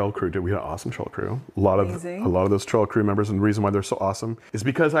our trail crew did. We had an awesome trail crew. A lot of those trail crew members, and the reason why they're so awesome is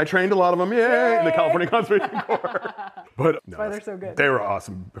because I trained a lot of them, in the California Conservation Corps. But that's why they're so good. They were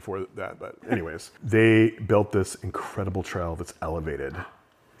awesome before that. But anyways, they built this incredible trail that's elevated.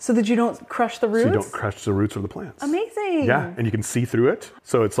 So that you don't crush the roots? So you don't crush the roots of the plants. Amazing. Yeah, and you can see through it.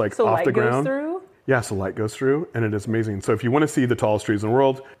 So it's like off the ground. So light goes through? Yeah, so light goes through, and it is amazing. So if you want to see the tallest trees in the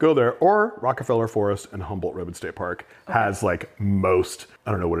world, go there. Or Rockefeller Forest and Humboldt Redwood State Park has like most,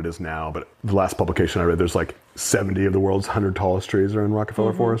 I don't know what it is now, but the last publication I read, there's like 70 of the world's 100 tallest trees are in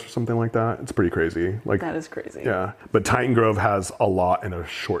Rockefeller Forest or something like that. It's pretty crazy. Like that is crazy. Yeah, but Titan Grove has a lot in a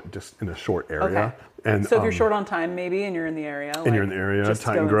short area. Okay. And so if you're short on time, maybe, and you're in the area,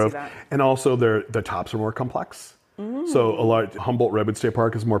 Titan Grove, and also the tops are more complex. So Humboldt Redwood State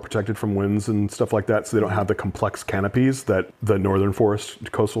Park is more protected from winds and stuff like that, so they don't have the complex canopies that the northern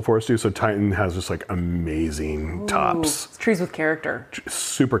coastal forests do. So Titan has just like amazing tops. It's trees with character.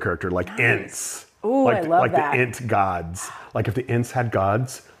 Super character, like Ints. Ooh, I love that. Like the Int gods. Like if the Ints had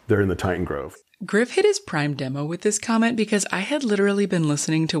gods, they're in the Titan Grove. Griff hit his prime demo with this comment because I had literally been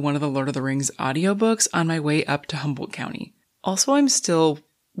listening to one of the Lord of the Rings audiobooks on my way up to Humboldt County. Also, I'm still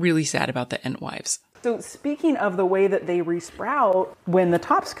really sad about the Entwives. So speaking of the way that they resprout when the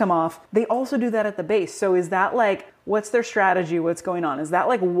tops come off, they also do that at the base. So is that like, what's their strategy? What's going on? Is that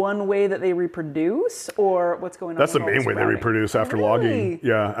like one way that they reproduce, or what's going on? That's the main way they reproduce after logging.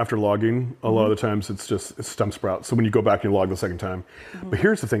 Yeah, after logging, a lot of the times it's stump sprout. So when you go back and you log the second time. But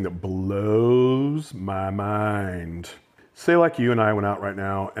here's the thing that blows my mind. Say like you and I went out right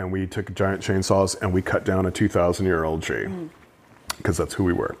now and we took giant chainsaws and we cut down a 2,000-year-old tree, because that's who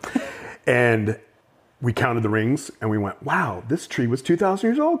we were. And we counted the rings and we went, wow, this tree was 2,000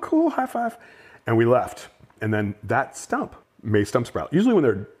 years old. Cool, high five. And we left. And then that stump may stump sprout. Usually when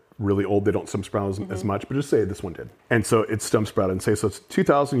they're really old, they don't stump sprout as much, but just say this one did. And so it's stump sprouted. And say, so it's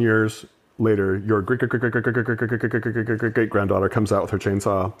 2,000 years later, your great-great-great-great-great-great-great-great-great-granddaughter comes out with her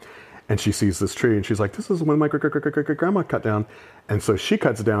chainsaw and she sees this tree and she's like, this is when my great-great-great-great-great-grandma cut down. And so she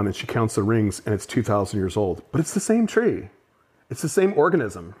cuts it down and she counts the rings and it's 2,000 years old. But it's the same tree. It's the same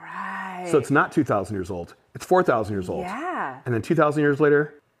organism. Right. So it's not 2,000 years old. It's 4,000 years old. Yeah. And then 2,000 years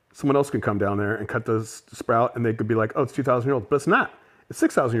later, someone else can come down there and cut the sprout and they could be like, oh, it's 2,000 years old. But it's not. It's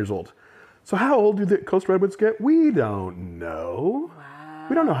 6,000 years old. So how old do the coast redwoods get? We don't know. Wow.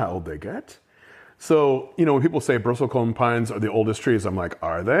 We don't know how old they get. So, when people say bristlecone pines are the oldest trees, I'm like,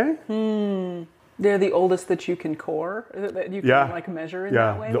 are they? They're the oldest that you can core? That you can measure in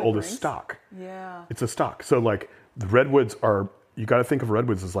that way? Yeah, the oldest rings? stock. Yeah. It's a stock. So like the redwoods are, you got to think of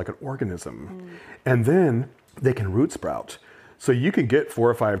redwoods as like an organism. And then they can root sprout. So you can get 4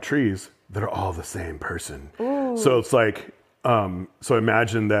 or 5 trees that are all the same person. Ooh. So it's like, so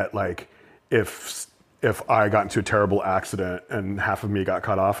imagine that like if I got into a terrible accident and half of me got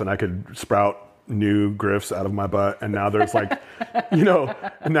cut off and I could sprout new Griffs out of my butt, and now there's like,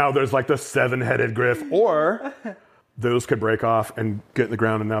 now there's like the 7-headed Griff, or those could break off and get in the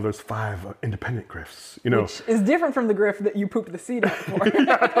ground, and now there's 5 independent Griffs, Which is different from the Griff that you pooped the seed out for.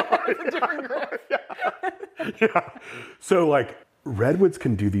 It's a different Griff. Yeah. So like redwoods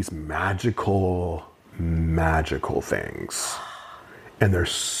can do these magical things, and they're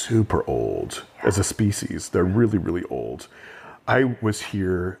super old as a species. They're really, really old. I was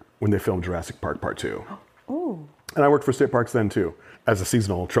here when they filmed Jurassic Park Part 2. Ooh. And I worked for State Parks then too, as a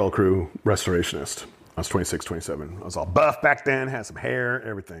seasonal trail crew restorationist. I was 26, 27. I was all buff back then, had some hair,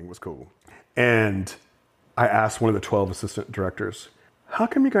 everything was cool. And I asked one of the 12 assistant directors, how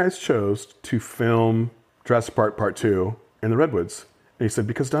come you guys chose to film Jurassic Park Part 2 in the Redwoods? And he said,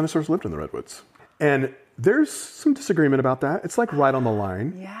 because dinosaurs lived in the Redwoods. And there's some disagreement about that. It's like right on the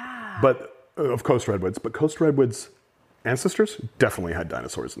line. Yeah. But of Coast Redwoods. But Coast Redwoods ancestors definitely had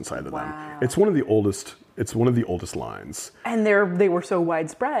dinosaurs inside of them. It's one of the oldest lines. And they were so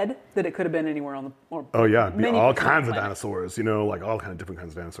widespread that it could have been anywhere on the oh yeah, all kinds of dinosaurs, like all kinds of different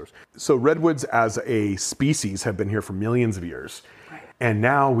kinds of dinosaurs. So redwoods as a species have been here for millions of years. Right. And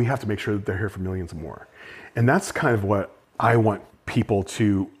now we have to make sure that they're here for millions more. And that's kind of what I want people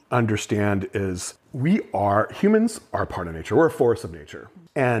to understand is humans are part of nature. We're a force of nature.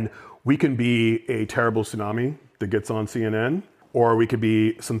 And we can be a terrible tsunami that gets on CNN, or we could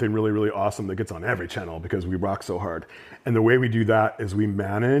be something really, really awesome that gets on every channel because we rock so hard. And the way we do that is we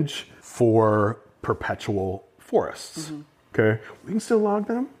manage for perpetual forests, okay? We can still log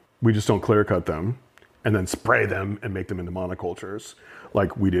them. We just don't clear cut them and then spray them and make them into monocultures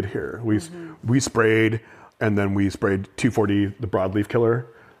like we did here. We sprayed, and then we sprayed 2,4-D, the broadleaf killer.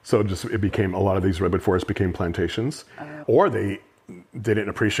 So it became, a lot of these redwood forests became plantations. Or they didn't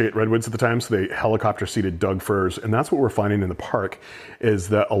appreciate redwoods at the time, so they helicopter seeded Doug firs. And that's what we're finding in the park, is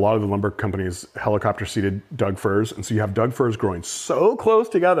that a lot of the lumber companies helicopter seeded Doug firs. And so you have Doug firs growing so close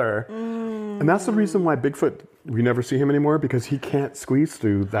together. And that's the reason why Bigfoot, we never see him anymore, because he can't squeeze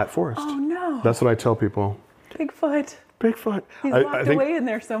through that forest. Oh no. That's what I tell people. Bigfoot. He's locked away in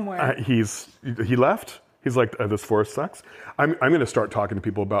there somewhere. He left. He's like, this forest sucks. I'm going to start talking to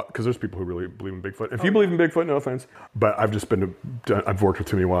people about, because there's people who really believe in Bigfoot. If you believe in Bigfoot, no offense, but I've worked with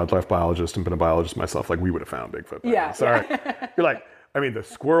too many wildlife biologists and been a biologist myself. Like, we would have found Bigfoot. Yeah. Sorry. You're like, the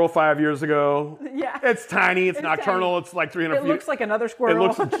squirrel 5 years ago. Yeah. It's tiny. It's nocturnal. Tiny. It's like 300 feet. It looks like another squirrel.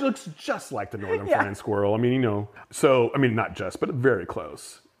 It looks just like the northern flying squirrel. So, not just, but very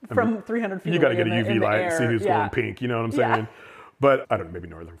close. From 300 feet you got to get a UV light and air. see who's glowing pink. You know what I'm saying? Yeah. But I don't know, maybe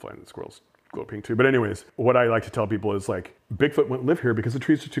northern flying squirrels glow pink too. But anyways, what I like to tell people is like, Bigfoot wouldn't live here because the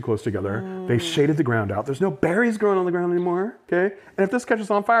trees are too close together. They shaded the ground out. There's no berries growing on the ground anymore, okay? And if this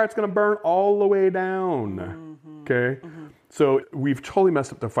catches on fire, it's gonna burn all the way down, okay? So we've totally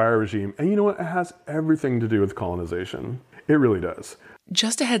messed up the fire regime. And you know what? It has everything to do with colonization. It really does.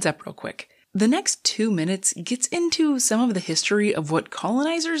 Just a heads up real quick. The next 2 minutes gets into some of the history of what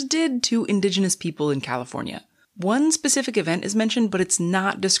colonizers did to indigenous people in California. One specific event is mentioned, but it's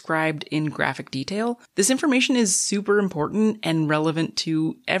not described in graphic detail. This information is super important and relevant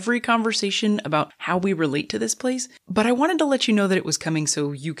to every conversation about how we relate to this place, but I wanted to let you know that it was coming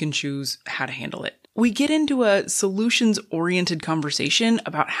so you can choose how to handle it. We get into a solutions-oriented conversation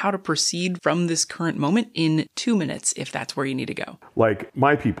about how to proceed from this current moment in 2 minutes, if that's where you need to go. Like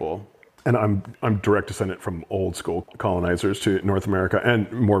my people, and I'm direct descendant from old school colonizers to North America,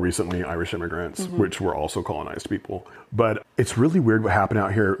 and more recently Irish immigrants, which were also colonized people. But it's really weird what happened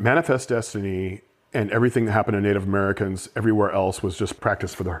out here. Manifest Destiny and everything that happened to Native Americans everywhere else was just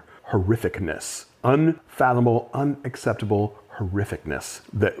practiced for their horrificness, unfathomable, unacceptable horrificness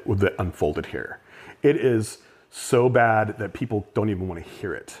that unfolded here. It is so bad that people don't even want to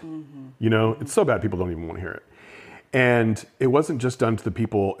hear it. It's so bad people don't even want to hear it. And it wasn't just done to the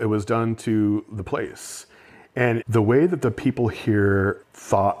people, it was done to the place. And the way that the people here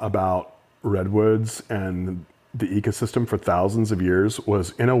thought about redwoods and the ecosystem for thousands of years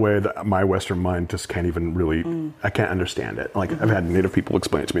was in a way that my Western mind just can't even really, I can't understand it. Like I've had Native people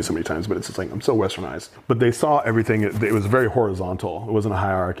explain it to me so many times, but it's just like, I'm so Westernized. But they saw everything, it was very horizontal. It wasn't a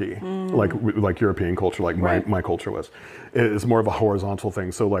hierarchy, like European culture, like my culture was. It was more of a horizontal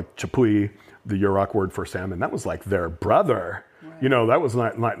thing. So like Chapui, the Yurok word for salmon, that was like their brother. Right. That was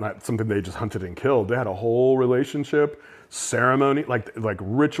not something they just hunted and killed. They had a whole relationship, ceremony, like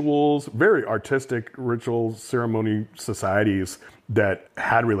rituals, very artistic rituals, ceremony societies that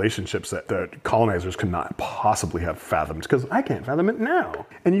had relationships that the colonizers could not possibly have fathomed, because I can't fathom it now.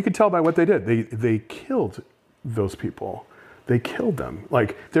 And you could tell by what they did. They killed those people. They killed them.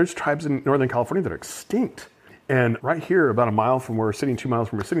 Like there's tribes in Northern California that are extinct. And right here, about a mile from where we're sitting, 2 miles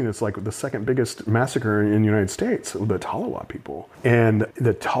from where we're sitting, it's like the second biggest massacre in the United States, the Tolowa people. And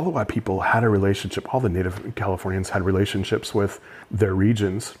the Tolowa people had a relationship, all the Native Californians had relationships with their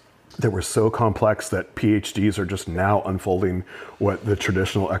regions that were so complex that PhDs are just now unfolding what the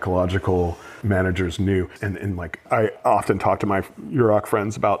traditional ecological managers knew. And like, I often talk to my Yurok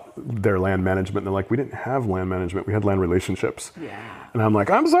friends about their land management. And they're like, we didn't have land management, we had land relationships. Yeah. And I'm like,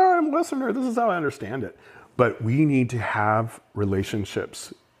 I'm sorry, I'm a listener, this is how I understand it. But we need to have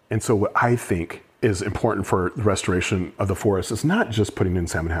relationships. And so what I think is important for the restoration of the forest is not just putting in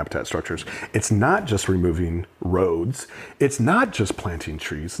salmon habitat structures. It's not just removing roads. It's not just planting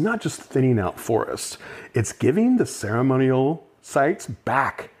trees, not just thinning out forests. It's giving the ceremonial sites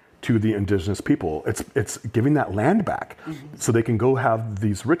back to the indigenous people. It's giving that land back so they can go have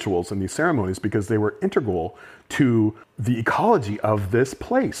these rituals and these ceremonies because they were integral to the ecology of this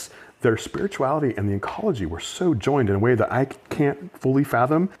place. Their spirituality and the ecology were so joined in a way that I can't fully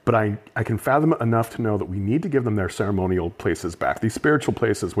fathom, but I can fathom it enough to know that we need to give them their ceremonial places back. These spiritual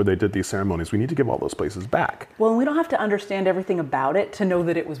places where they did these ceremonies, we need to give all those places back. Well, and we don't have to understand everything about it to know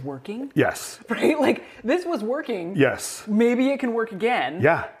that it was working. Yes. Right? Like, this was working. Yes. Maybe it can work again.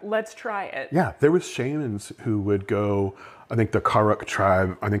 Yeah. Let's try it. Yeah, there was shamans who would go, I think the Karuk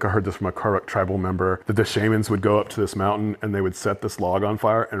tribe, I think I heard this from a Karuk tribal member, that the shamans would go up to this mountain and they would set this log on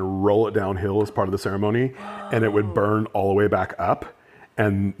fire and roll it downhill as part of the ceremony, and it would burn all the way back up.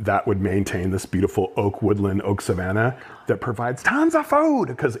 And that would maintain this beautiful oak woodland, oak savanna that provides tons of food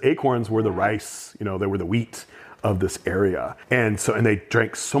because acorns were the rice, they were the wheat of this area. And they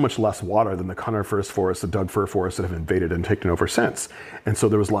drank so much less water than the coniferous forests, the Doug fir forests that have invaded and taken over since. And so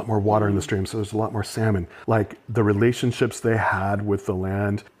there was a lot more water in the stream, so there's a lot more salmon. Like the relationships they had with the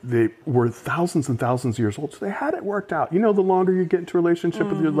land, they were thousands and thousands of years old, so they had it worked out. The longer you get into a relationship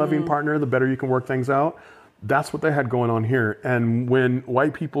with your loving partner, the better you can work things out. That's what they had going on here. And when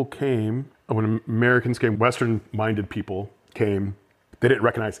white people came, when Americans came, Western-minded people came, they didn't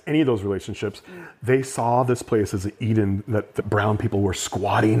recognize any of those relationships. They saw this place as an Eden that the brown people were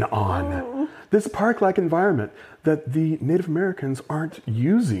squatting on. This park-like environment that the Native Americans aren't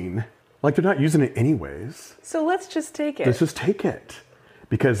using. Like, they're not using it anyways. So let's just take it. Let's just take it.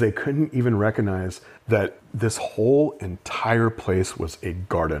 Because they couldn't even recognize that this whole entire place was a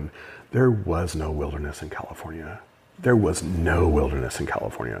garden. There was no wilderness in California. There was no wilderness in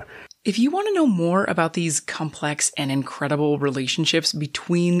California. If you want to know more about these complex and incredible relationships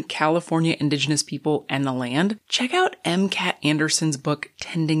between California indigenous people and the land, check out M. Cat Anderson's book,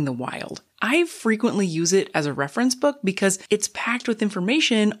 Tending the Wild. I frequently use it as a reference book because it's packed with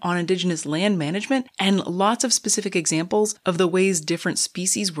information on indigenous land management and lots of specific examples of the ways different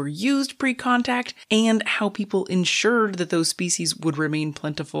species were used pre-contact and how people ensured that those species would remain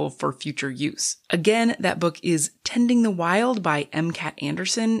plentiful for future use. Again, that book is Tending the Wild by M. Cat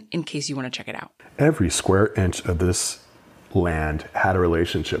Anderson, in case you want to check it out. Every square inch of this land had a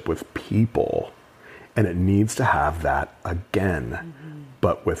relationship with people, and it needs to have that again,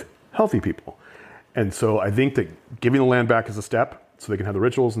 but with healthy people. And so I think that giving the land back is a step so they can have the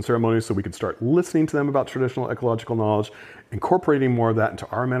rituals and ceremonies so we can start listening to them about traditional ecological knowledge, incorporating more of that into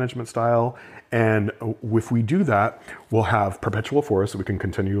our management style. And if we do that, we'll have perpetual forests that we can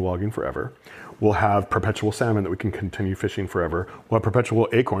continue logging forever. We'll have perpetual salmon that we can continue fishing forever. We'll have perpetual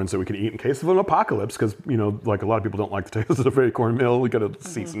acorns that we can eat in case of an apocalypse because, like a lot of people don't like the taste of acorn meal. We got to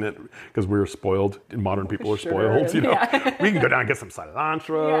season it because we're spoiled. Modern people are spoiled, Yeah. We can go down and get some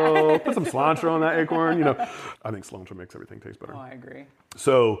cilantro, put some cilantro on that acorn, I think cilantro makes everything taste better. Oh, I agree.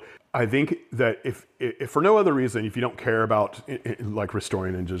 So I think that if for no other reason, if you don't care about like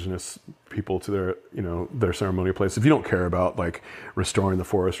restoring indigenous people to their, their ceremonial place, if you don't care about like restoring the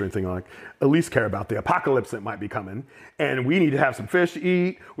forest or anything like, at least care about the apocalypse that might be coming. And we need to have some fish to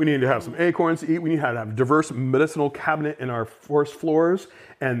eat. We need to have some acorns to eat. We need to have a diverse medicinal cabinet in our forest floors.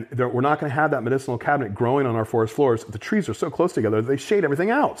 And we're not going to have that medicinal cabinet growing on our forest floors. The trees are so close together, they shade everything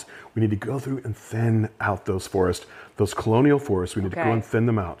out. We need to go through and thin out those forests, those colonial forests. We need to go and thin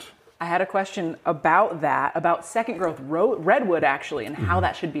them out. I had a question about that, about second growth redwood actually, and how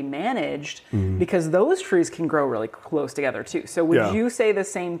that should be managed, because those trees can grow really close together too. So would you say the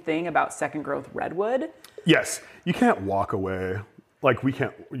same thing about second growth redwood? Yes, you can't walk away. Like you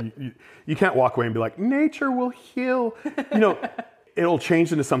can't walk away and be like, nature will heal. It'll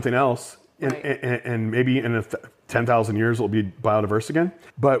change into something else. And maybe in 10,000 years, it'll be biodiverse again.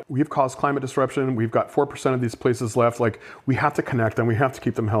 But we've caused climate disruption. We've got 4% of these places left. Like, we have to connect them. We have to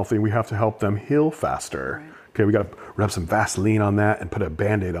keep them healthy. We have to help them heal faster. Right. Okay, we got to rub some Vaseline on that and put a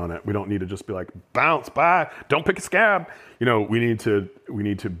Band-Aid on it. We don't need to just be like, bounce, bye, don't pick a scab. We need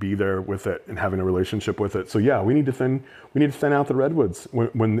to be there with it and having a relationship with it. So yeah, we need to thin out the redwoods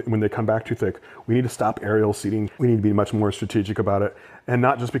when they come back too thick. We need to stop aerial seeding. We need to be much more strategic about it. And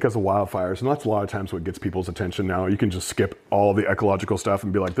not just because of wildfires. And that's a lot of times what gets people's attention now. You can just skip all the ecological stuff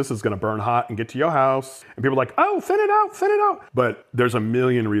and be like, this is going to burn hot and get to your house. And people are like, oh, thin it out. But there's a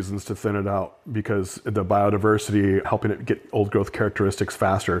million reasons to thin it out, because the biodiversity, helping it get old growth characteristics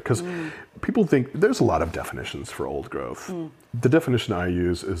faster. Because people think there's a lot of definitions for old growth. The definition I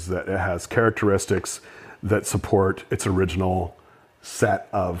use is that it has characteristics that support its original set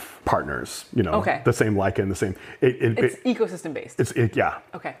of partners, Okay. the same lichen, the same. It's ecosystem based. Yeah.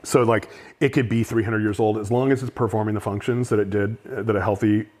 Okay. So like it could be 300 years old as long as it's performing the functions that it did, that a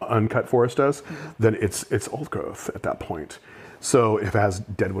healthy uncut forest does. Then it's old growth at that point. So if it has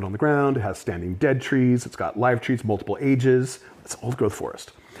deadwood on the ground, it has standing dead trees, it's got live trees, multiple ages. It's old growth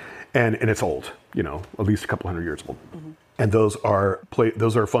forest, and it's old. At least a couple hundred years old. And those are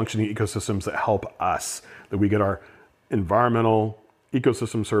functioning ecosystems that help us. That we get our environmental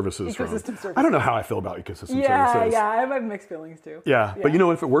ecosystem services from. I don't know how I feel about ecosystem services. Yeah, I have mixed feelings too. Yeah, but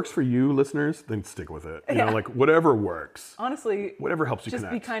if it works for you, listeners, then stick with it. Like whatever works. Honestly, whatever helps you just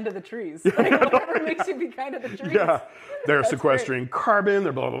connect. be kind to the trees. Whatever makes you be kind to the trees. Yeah, they're sequestering carbon.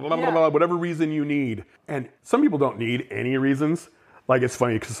 They're blah blah blah blah blah. Whatever reason you need, and some people don't need any reasons. Like it's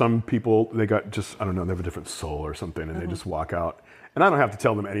funny because some people they got just I don't know they have a different soul or something, and they just walk out, and I don't have to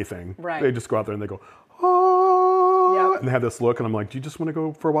tell them anything. Right. They just go out there and they go, oh, Yep. and they have this look, and I'm like, do you just want to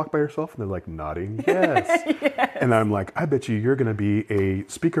go for a walk by yourself? And they're like nodding, yes. Yes. And I'm like, I bet you're going to be a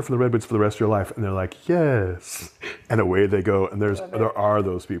speaker for the Redwoods for the rest of your life. And they're like, yes. And away they go. And there are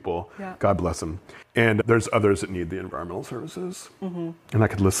those people. Yeah. God bless them. And there's others that need the environmental services. And I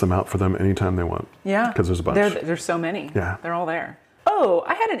could list them out for them anytime they want. Yeah. Because there's a bunch. There's so many. Yeah. They're all there. Oh,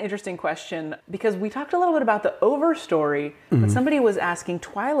 I had an interesting question because we talked a little bit about the overstory, but somebody was asking,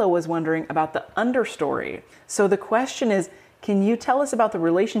 Twyla was wondering about the understory. So the question is, can you tell us about the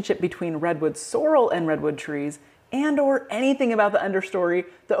relationship between redwood sorrel and redwood trees and or anything about the understory?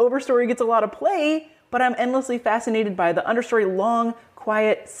 The overstory gets a lot of play, but I'm endlessly fascinated by the understory long,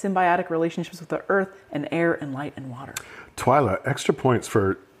 quiet, symbiotic relationships with the earth and air and light and water. Twyla, extra points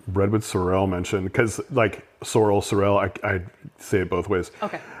for redwood sorrel mentioned, because like sorrel, I say it both ways.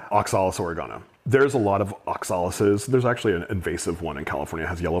 Okay. Oxalis oregana. There's a lot of oxalises. There's actually an invasive one in California. It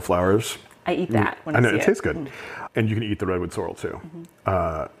has yellow flowers. I eat that when I know, see it tastes good. And you can eat the redwood sorrel too.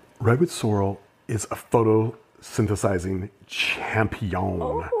 Redwood sorrel is a photosynthesizing champion.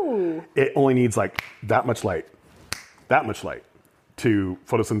 Oh. It only needs like that much light to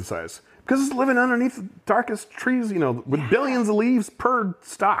photosynthesize. Because it's living underneath the darkest trees, with billions of leaves per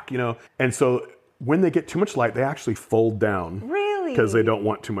stalk, And so when they get too much light, they actually fold down. Really? Because they don't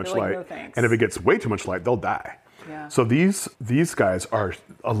want too much They're like, light. no thanks. And if it gets way too much light, they'll die. Yeah. So these guys are,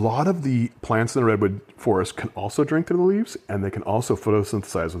 a lot of the plants in the redwood forest can also drink through the leaves, and they can also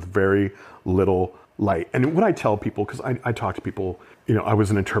photosynthesize with very little light. And what I tell people, because I talk to people, I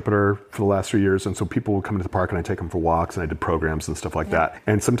was an interpreter for the last 3 years, and so people would come to the park and I take them for walks and I did programs and stuff like that.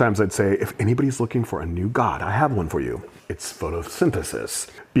 And sometimes I'd say, if anybody's looking for a new god, I have one for you. It's photosynthesis,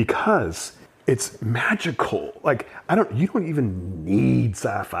 because it's magical. Like you don't even need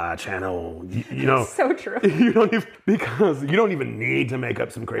Sci-Fi Channel. So true. You don't even need to make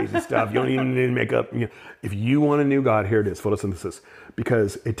up some crazy stuff. You don't even need to make up. If you want a new god, here it is, photosynthesis,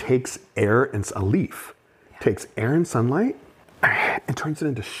 because it takes air and a leaf takes air and sunlight and turns it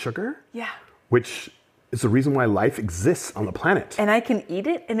into sugar. Yeah. Which is the reason why life exists on the planet. And I can eat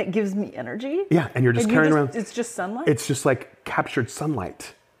it and it gives me energy. Yeah, and you're just carrying around. It's just sunlight? It's just like captured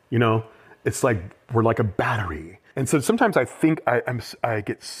sunlight. It's like we're like a battery. And so sometimes I think I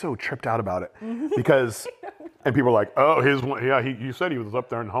get so tripped out about it because, and people are like, oh, you said he was up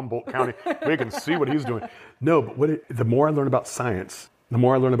there in Humboldt County. We can see what he's doing. No, but the more I learn about science, the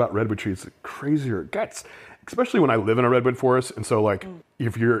more I learn about redwood trees, the crazier it gets. Especially when I live in a redwood forest, and so like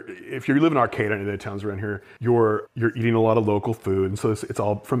if you live in Arcata, any of the towns around here, you're eating a lot of local food, and so it's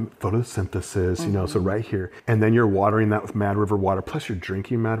all from photosynthesis, so right here, and then you're watering that with Mad River water, plus you're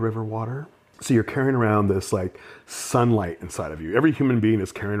drinking Mad River water, so you're carrying around this like sunlight inside of you. Every human being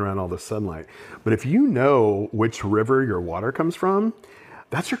is carrying around all this sunlight, but if you know which river your water comes from,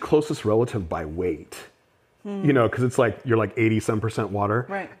 that's your closest relative by weight, because it's like you're like 80% water,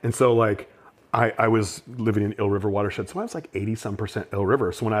 right? And so like. I was living in Ill River watershed, so I was like 80-some% Ill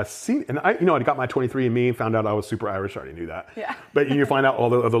River. So when I seen, and I got my 23andMe, found out I was super Irish. I already knew that. Yeah. But you find out all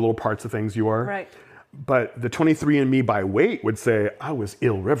the other little parts of things you are. Right. But the 23andMe by weight would say I was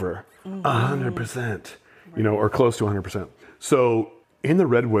Ill River, 100%, or close to 100%. So in the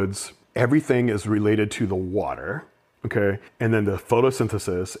redwoods, everything is related to the water. Okay, and then the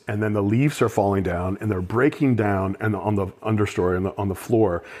photosynthesis, and then the leaves are falling down, and they're breaking down, and on the understory, on the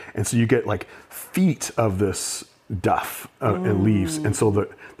floor, and so you get like feet of this duff and leaves, and so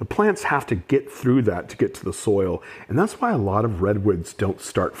the plants have to get through that to get to the soil, and that's why a lot of redwoods don't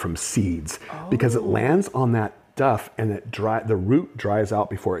start from seeds, because it lands on that duff, and the root dries out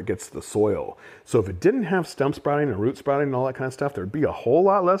before it gets to the soil. So if it didn't have stump sprouting and root sprouting and all that kind of stuff, there'd be a whole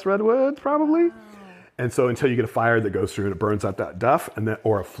lot less redwoods probably. And so until you get a fire that goes through and it burns out that duff, and then,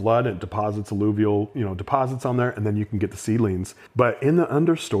 or a flood and deposits alluvial, deposits on there, and then you can get the seedlings. But in the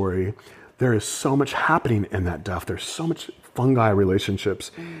understory, there is so much happening in that duff. There's so much fungi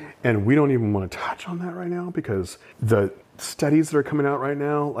relationships. And we don't even want to touch on that right now because the studies that are coming out right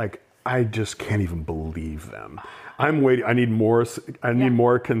now, like, I just can't even believe them. I'm waiting. I need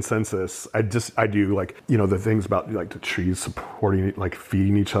more consensus. I do, like, the things about, like, the trees supporting, like,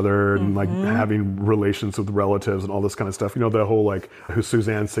 feeding each other and like having relations with relatives and all this kind of stuff. The whole, like,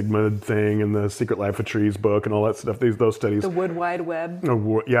 Suzanne Sigmund thing and the Secret Life of Trees book and all that stuff. Those studies. The Wood Wide Web.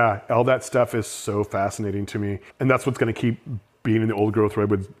 Yeah. All that stuff is so fascinating to me. And that's what's going to keep being in the old growth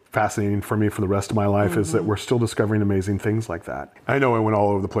redwood fascinating for me for the rest of my life, is that we're still discovering amazing things like that. I know I went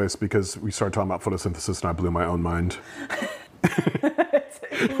all over the place because we started talking about photosynthesis and I blew my own mind.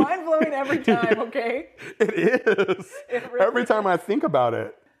 It's mind-blowing every time, okay? It is. Every time I think about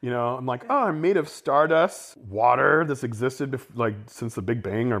it, I'm like, oh, I'm made of stardust, water that's existed since the Big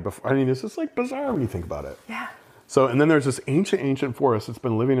Bang or before. I mean, it's just like bizarre when you think about it. Yeah. So, and then there's this ancient forest that's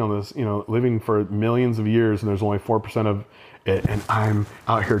been living on this, living for millions of years, and there's only 4% of it, and I'm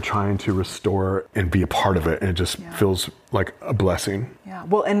out here trying to restore and be a part of it, and it just feels like a blessing. Yeah,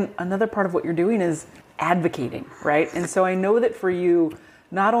 well, and another part of what you're doing is advocating, right? And so I know that for you,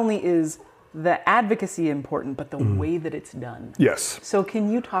 not only is the advocacy important, but the way that it's done. Yes. So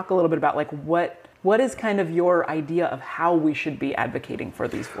can you talk a little bit about, like, what is kind of your idea of how we should be advocating for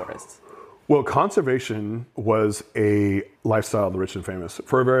these forests? Well, conservation was a lifestyle of the rich and famous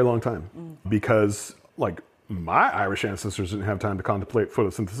for a very long time because, like, my Irish ancestors didn't have time to contemplate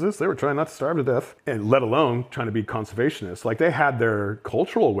photosynthesis. They were trying not to starve to death, and let alone trying to be conservationists. Like, they had their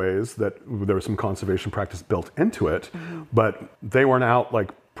cultural ways that there was some conservation practice built into it, but they weren't out, like,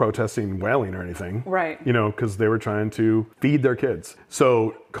 protesting whaling or anything. Right. Because they were trying to feed their kids.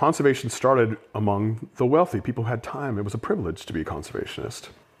 So conservation started among the wealthy. People had time. It was a privilege to be a conservationist.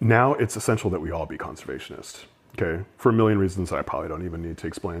 Now it's essential that we all be conservationists, okay? For a million reasons that I probably don't even need to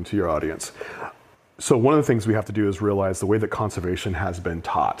explain to your audience. So one of the things we have to do is realize the way that conservation has been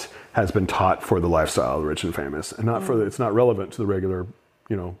taught for the lifestyle of the rich and famous, and not it's not relevant to the regular,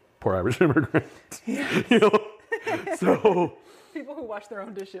 poor Irish immigrant. Yes. So people who wash their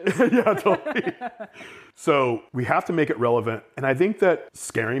own dishes. Yeah, totally. So we have to make it relevant, and I think that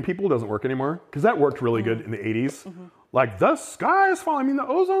scaring people doesn't work anymore, because that worked really good in the 80s. Like, the sky is falling, the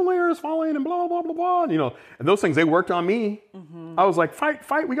ozone layer is falling, and blah, blah, blah, blah, and those things, they worked on me. I was like,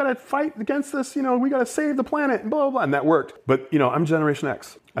 fight, we gotta fight against this, we gotta save the planet, and blah, blah, blah, and that worked. But, I'm Generation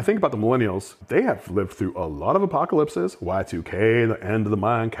X. I think about the millennials. They have lived through a lot of apocalypses, Y2K, the end of the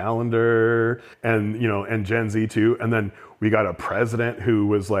Mayan calendar, and, and Gen Z too, and then we got a president who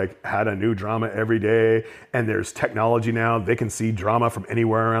was like, had a new drama every day, and there's technology now. They can see drama from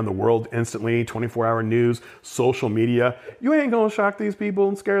anywhere around the world instantly, 24-hour news, social media. You ain't gonna shock these people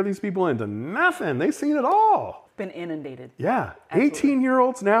and scare these people into nothing. They've seen it all. Been inundated. Yeah, Absolutely.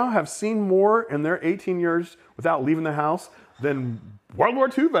 18-year-olds now have seen more in their 18 years without leaving the house than World War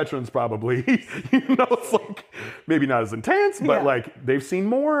II veterans probably. It's like, maybe not as intense, but like, they've seen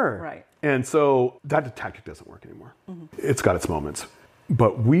more. Right. And so that tactic doesn't work anymore. It's got its moments.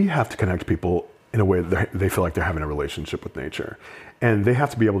 But we have to connect people in a way that they feel like they're having a relationship with nature. And they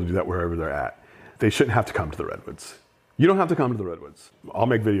have to be able to do that wherever they're at. They shouldn't have to come to the redwoods. You don't have to come to the redwoods. I'll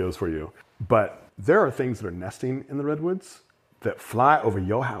make videos for you. But there are things that are nesting in the redwoods that fly over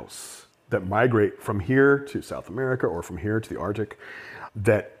your house, that migrate from here to South America or from here to the Arctic,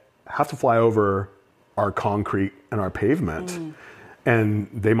 that have to fly over our concrete and our pavement. And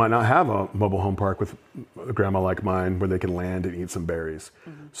they might not have a mobile home park with a grandma like mine where they can land and eat some berries.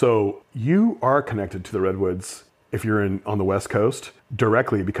 So you are connected to the redwoods if you're on the West Coast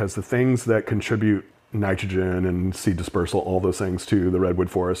directly, because the things that contribute nitrogen and seed dispersal, all those things to the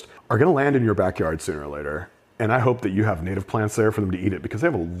redwood forest, are going to land in your backyard sooner or later. And I hope that you have native plants there for them to eat it, because they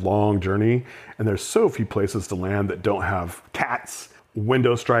have a long journey, and there's so few places to land that don't have cats,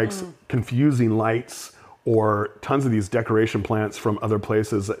 window strikes, confusing lights, or tons of these decoration plants from other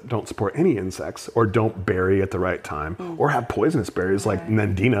places that don't support any insects or don't berry at the right time or have poisonous berries like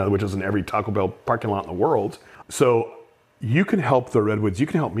Nandina, which is in every Taco Bell parking lot in the world. So you can help the redwoods. You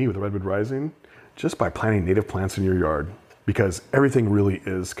can help me with the Redwood Rising just by planting native plants in your yard, because everything really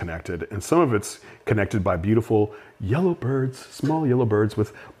is connected. And some of it's connected by beautiful yellow birds, small yellow birds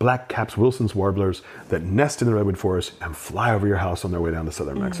with black caps, Wilson's warblers, that nest in the redwood forest and fly over your house on their way down to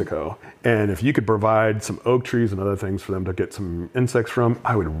southern Mexico. And if you could provide some oak trees and other things for them to get some insects from,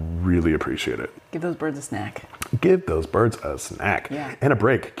 I would really appreciate it. Give those birds a snack. Give those birds a snack. Yeah. And a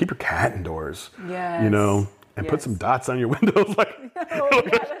break. Keep your cat indoors. Yes. And put some dots on your windows. Like, Oh, yeah,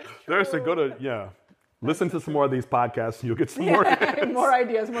 that's there's to true. go to, Listen to some more of these podcasts and you'll get some more ideas. More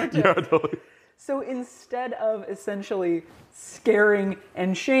ideas, more tips. Yeah, totally. So instead of essentially scaring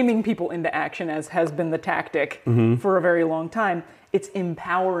and shaming people into action, as has been the tactic for a very long time, it's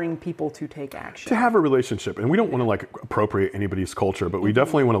empowering people to take action. To have a relationship. And we don't want to like appropriate anybody's culture, but we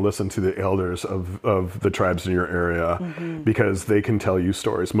definitely want to listen to the elders of the tribes in your area because they can tell you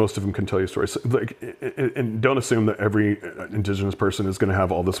stories. Most of them can tell you stories. Like, and don't assume that every indigenous person is going to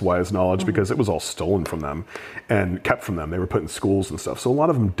have all this wise knowledge because it was all stolen from them and kept from them. They were put in schools and stuff. So a lot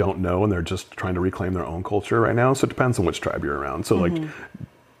of them don't know and they're just trying to reclaim their own culture right now. So it depends on which tribe you're around. So like,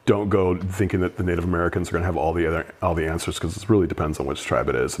 don't go thinking that the Native Americans are going to have all the answers because it really depends on which tribe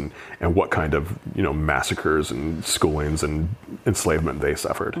it is and what kind of massacres and schoolings and enslavement they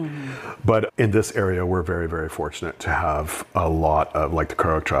suffered. But in this area, we're very, very fortunate to have a lot of like the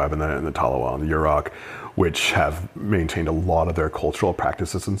Kurok tribe and the Talawa and the Yurok, which have maintained a lot of their cultural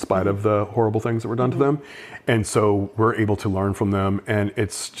practices in spite of the horrible things that were done to them. And so we're able to learn from them. And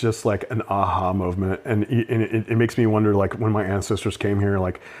it's just like an aha moment. And it makes me wonder, like when my ancestors came here,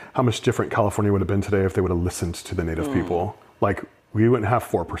 like how much different California would have been today if they would have listened to the native people. Like we wouldn't have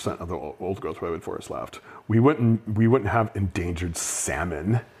 4% of the old growth redwood forest left. We wouldn't have endangered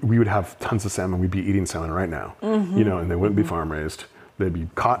salmon. We would have tons of salmon. We'd be eating salmon right now, and they wouldn't be farm raised. They'd be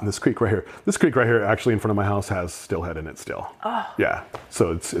caught in this creek right here. This creek right here, actually in front of my house, has steelhead in it still. Oh. Yeah,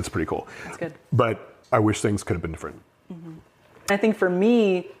 so it's pretty cool. That's good. But I wish things could have been different. I think for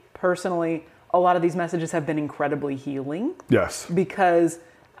me, personally, a lot of these messages have been incredibly healing. Yes. Because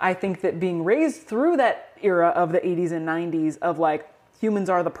I think that being raised through that era of the 80s and 90s of like,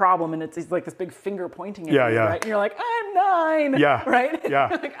 humans are the problem, and it's like this big finger pointing at you, right? And you're like, I'm 9, right? Yeah,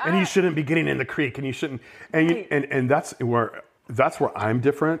 like, and you shouldn't be getting in the creek, and you shouldn't, and and that's where I'm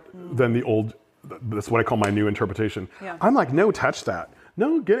different than the old. That's what I call my new interpretation. Yeah. I'm like, no, touch that.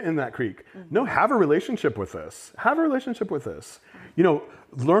 No, get in that creek. No, have a relationship with this. Have a relationship with this.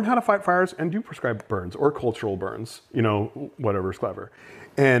 Learn how to fight fires and do prescribed burns or cultural burns. Whatever's clever,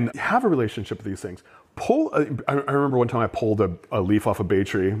 and have a relationship with these things. I remember one time I pulled a leaf off a bay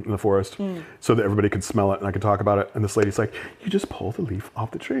tree in the forest so that everybody could smell it and I could talk about it. And this lady's like, you just pulled the leaf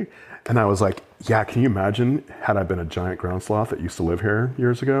off the tree. And I was like, yeah, can you imagine had I been a giant ground sloth that used to live here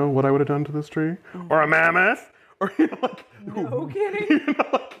years ago, what I would have done to this tree? Or a mammoth? Or, no kidding.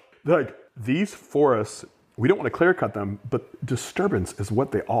 Like these forests, we don't want to clear cut them, but disturbance is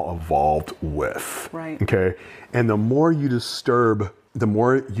what they all evolved with. Right. Okay. And the more you disturb, the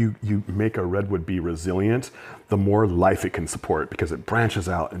more you make a redwood be resilient, the more life it can support because it branches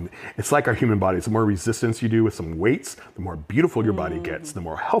out. And it's like our human bodies. The more resistance you do with some weights, the more beautiful your body gets, the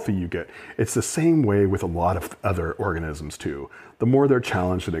more healthy you get. It's the same way with a lot of other organisms too. The more they're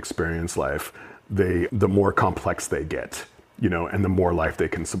challenged and experience life, the more complex they get. And the more life they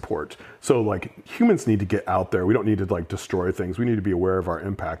can support. So like humans need to get out there. We don't need to like destroy things. We need to be aware of our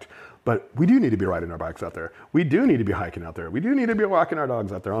impact. But we do need to be riding our bikes out there. We do need to be hiking out there. We do need to be walking our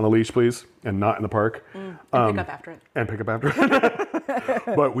dogs out there on a leash, please, and not in the park. And pick up after it. And pick up after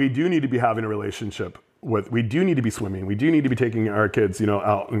it. But we do need to be having a relationship we do need to be swimming. We do need to be taking our kids,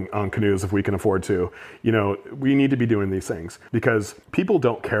 out on canoes if we can afford to. We need to be doing these things because people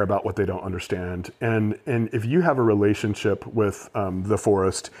don't care about what they don't understand. And if you have a relationship with the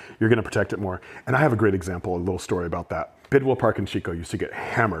forest, you're going to protect it more. And I have a great example, a little story about that. Bidwell Park in Chico used to get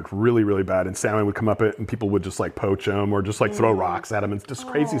hammered really, really bad, and salmon would come up it, and people would just like poach them or just like throw rocks at them and just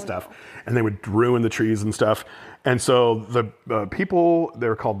crazy stuff. And they would ruin the trees and stuff. And so the people, they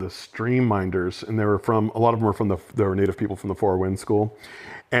were called the stream minders, and a lot of them were native people from the Four Winds School.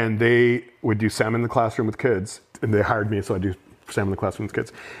 And they would do salmon in the classroom with kids, and they hired me, so I do salmon in the classroom with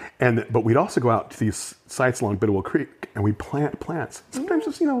kids. But we'd also go out to these sites along Bidwell Creek, and we'd plant plants. Sometimes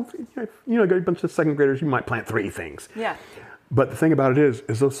it's, a bunch of second graders, you might plant 3 things. Yeah. But the thing about it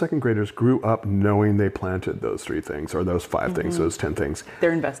is those second graders grew up knowing they planted those 3 things, or those 5 things, those 10 things.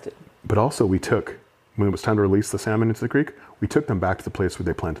 They're invested. But also when it was time to release the salmon into the creek, we took them back to the place where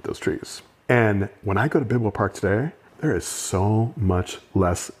they planted those trees. And when I go to Bidwell Park today, there is so much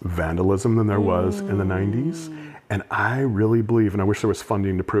less vandalism than there was in the 90s. And I really believe, and I wish there was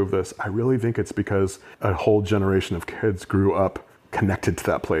funding to prove this, I really think it's because a whole generation of kids grew up connected to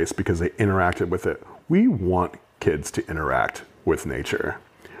that place because they interacted with it. We want kids to interact with nature.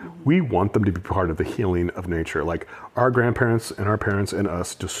 We want them to be part of the healing of nature. Like our grandparents and our parents and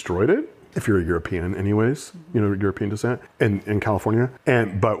us destroyed it, if you're a European anyways, European descent in California.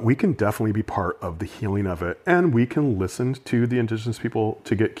 But we can definitely be part of the healing of it. And we can listen to the indigenous people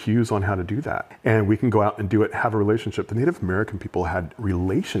to get cues on how to do that. And we can go out and do it, have a relationship. The Native American people had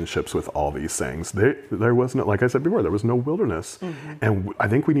relationships with all these things. There wasn't, like I said before, there was no wilderness. And I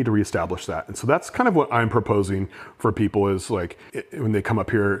think we need to reestablish that. And so that's kind of what I'm proposing for people is like, when they come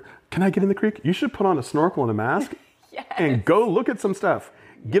up here, can I get in the creek? You should put on a snorkel and a mask and go look at some stuff.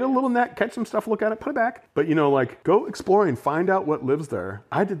 Get a little net, catch some stuff, look at it, put it back. But, go exploring, find out what lives there.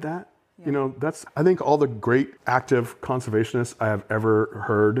 I did that. Yeah. That's, I think all the great active conservationists I have ever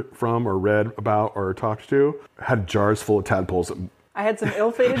heard from or read about or talked to had jars full of tadpoles. I had some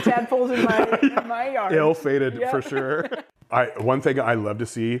ill-fated tadpoles in my yard. Ill-fated for sure. One thing I love to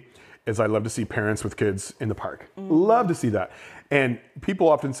see is I love to see parents with kids in the park. Love to see that. And people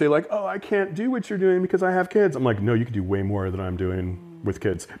often say like, oh, I can't do what you're doing because I have kids. I'm like, no, you can do way more than I'm doing with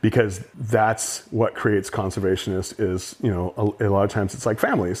kids, because that's what creates conservationists is, a lot of times it's like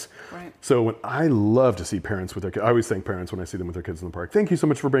families. Right. So when I love to see parents with their kids, I always thank parents when I see them with their kids in the park. Thank you so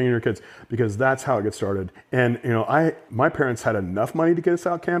much for bringing your kids, because that's how it gets started. And, my parents had enough money to get us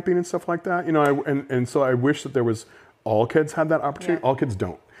out camping and stuff like that, and so I wish that there was, all kids had that opportunity. Yeah. All kids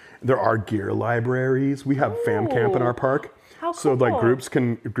don't. There are gear libraries. We have fam camp in our park. How cool. So like groups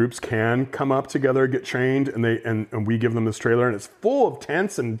can come up together, get trained, and we give them this trailer, and it's full of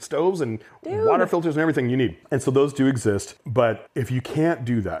tents and stoves and water filters and everything you need. And so those do exist. But if you can't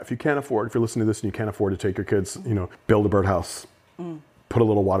do that, if you're listening to this and you can't afford to take your kids, build a birdhouse, put a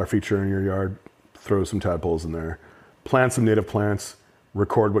little water feature in your yard, throw some tadpoles in there, plant some native plants,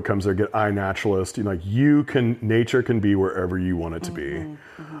 record what comes there, get iNaturalist. Nature can be wherever you want it to be.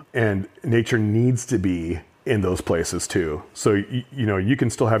 And nature needs to be in those places too. So, you can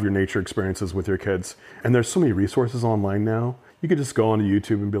still have your nature experiences with your kids. And there's so many resources online now. You could just go onto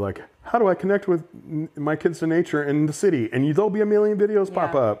YouTube and be like, how do I connect with my kids to nature in the city? And there'll be a million videos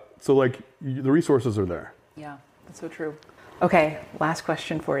pop up. So the resources are there. Yeah, that's so true. Okay, last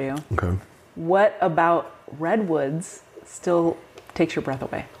question for you. Okay. What about redwoods still takes your breath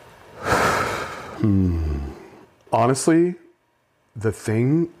away? Honestly, the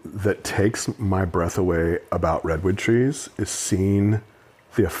thing that takes my breath away about redwood trees is seeing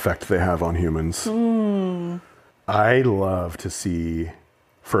the effect they have on humans. I love to see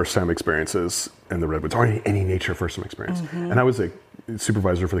first-time experiences in the redwoods, or any nature first-time experience. And I was a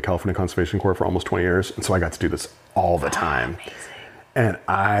supervisor for the California Conservation Corps for almost 20 years, and so I got to do this all the time. Amazing. And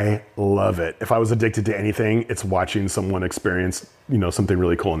I love it. If I was addicted to anything, it's watching someone experience, something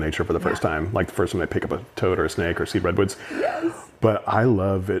really cool in nature for the first time. Like the first time they pick up a toad or a snake or see redwoods. Yes. But I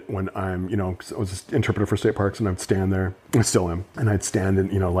love it when I'm, I was an interpreter for state parks, and I'd stand there, I still am, and I'd stand in,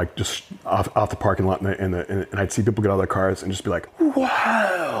 just off the parking lot, and I'd see people get out of their cars and just be like,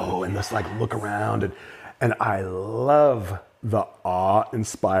 wow, and just look around, and I love the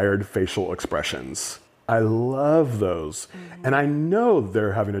awe-inspired facial expressions. I love those. And I know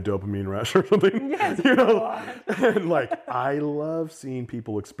they're having a dopamine rush or something. Yes, and I love seeing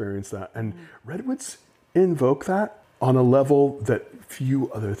people experience that. And redwoods invoke that on a level that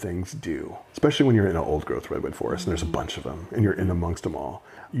few other things do, especially when you're in an old growth redwood forest and there's a bunch of them and you're in amongst them all.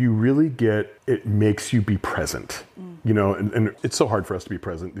 You really it makes you be present, and it's so hard for us to be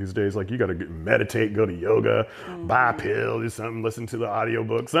present these days. You got to meditate, go to yoga, buy a pill, do something, listen to the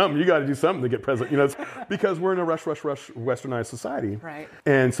audiobook, something. You got to do something to get present, it's because we're in a rush, westernized society. Right.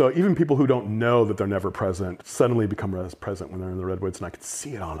 And so even people who don't know that they're never present suddenly become present when they're in the redwoods, and I could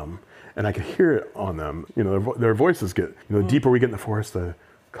see it on them and I could hear it on them. Their voices get, the deeper we get in the forest, the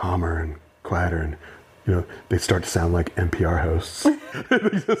calmer and quieter, and they start to sound like NPR hosts.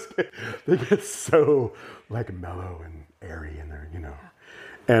 they get so mellow and airy in there,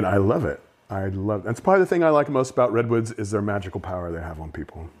 And I love it. That's probably the thing I like most about redwoods is their magical power they have on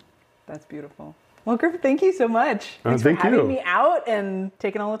people. That's beautiful. Well, Griff, thank you so much. Thanks for having me out and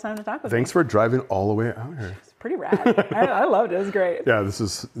taking all the time to talk with me. Thanks for driving all the way out here. It's pretty rad. I loved it. It was great. Yeah, this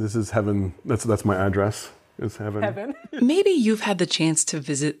is heaven. That's my address. It's heaven. Maybe you've had the chance to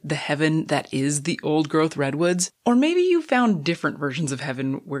visit the heaven that is the old growth redwoods, or maybe you found different versions of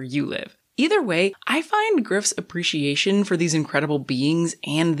heaven where you live. Either way, I find Griff's appreciation for these incredible beings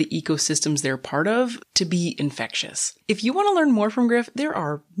and the ecosystems they're part of to be infectious. If you want to learn more from Griff, there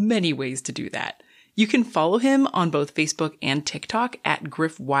are many ways to do that. You can follow him on both Facebook and TikTok at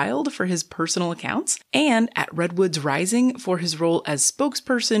Griff Wild for his personal accounts, and at Redwoods Rising for his role as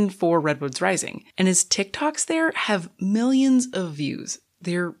spokesperson for Redwoods Rising. And his TikToks there have millions of views.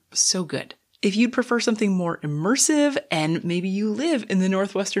 They're so good. If you'd prefer something more immersive and maybe you live in the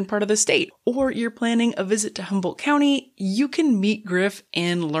northwestern part of the state, or you're planning a visit to Humboldt County, you can meet Griff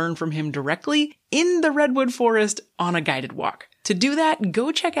and learn from him directly in the Redwood Forest on a guided walk. To do that,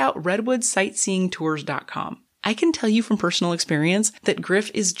 go check out redwoodsightseeingtours.com. I can tell you from personal experience that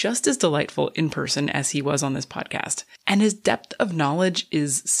Griff is just as delightful in person as he was on this podcast, and his depth of knowledge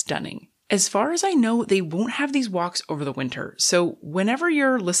is stunning. As far as I know, they won't have these walks over the winter, so whenever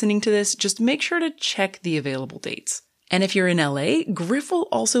you're listening to this, just make sure to check the available dates. And if you're in LA, Griff will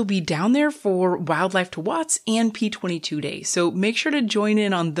also be down there for Wildlife to Watts and P22 Day, so make sure to join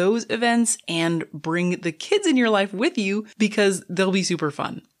in on those events and bring the kids in your life with you because they'll be super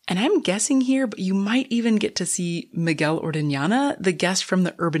fun. And I'm guessing here, but you might even get to see Miguel Ordeñana, the guest from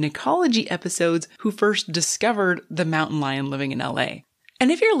the Urban Ecology episodes who first discovered the mountain lion living in LA. And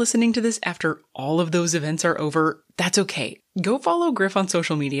if you're listening to this after all of those events are over, that's okay. Go follow Griff on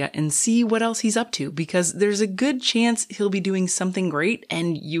social media and see what else he's up to because there's a good chance he'll be doing something great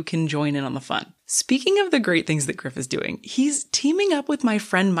and you can join in on the fun. Speaking of the great things that Griff is doing, he's teaming up with my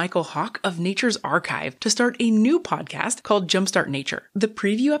friend Michael Hawk of Nature's Archive to start a new podcast called Jumpstart Nature. The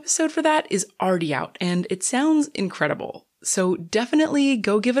preview episode for that is already out and it sounds incredible. So definitely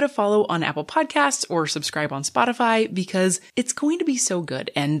go give it a follow on Apple Podcasts or subscribe on Spotify because it's going to be so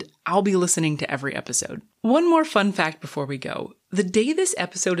good and I'll be listening to every episode. One more fun fact before we go. The day this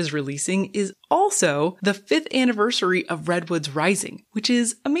episode is releasing is also the 5th anniversary of Redwood's Rising, which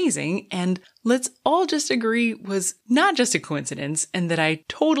is amazing and let's all just agree was not just a coincidence and that I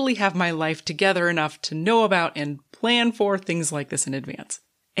totally have my life together enough to know about and plan for things like this in advance.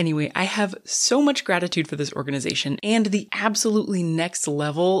 Anyway, I have so much gratitude for this organization and the absolutely next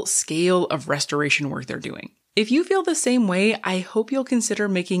level scale of restoration work they're doing. If you feel the same way, I hope you'll consider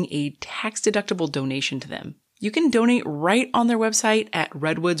making a tax-deductible donation to them. You can donate right on their website at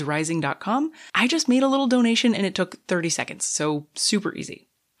redwoodsrising.com. I just made a little donation and it took 30 seconds, so super easy.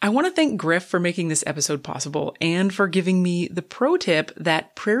 I want to thank Griff for making this episode possible and for giving me the pro tip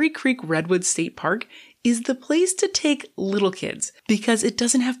that Prairie Creek Redwood State Park is the place to take little kids because it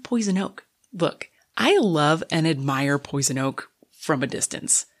doesn't have poison oak. Look, I love and admire poison oak from a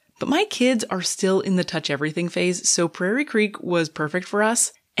distance, but my kids are still in the touch everything phase, so Prairie Creek was perfect for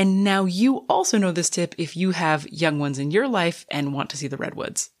us. And now you also know this tip if you have young ones in your life and want to see the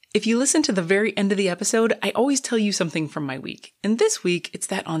redwoods. If you listen to the very end of the episode, I always tell you something from my week. And this week, it's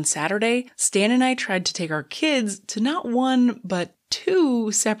that on Saturday, Stan and I tried to take our kids to not one, but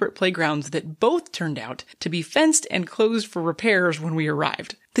 2 separate playgrounds that both turned out to be fenced and closed for repairs when we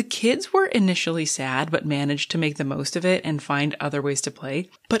arrived. The kids were initially sad, but managed to make the most of it and find other ways to play.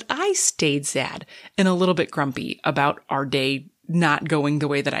 But I stayed sad and a little bit grumpy about our day not going the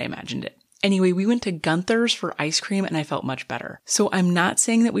way that I imagined it. Anyway, we went to Gunther's for ice cream and I felt much better. So I'm not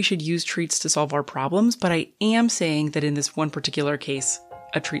saying that we should use treats to solve our problems, but I am saying that in this one particular case,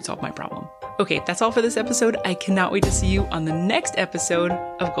 a treat solved my problem. Okay, that's all for this episode. I cannot wait to see you on the next episode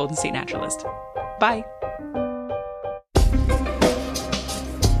of Golden State Naturalist. Bye.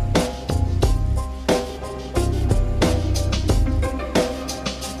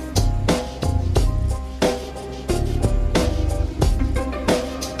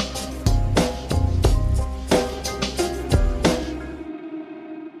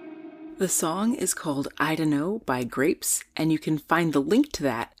 The song is called I Dunno by Grapes, and you can find the link to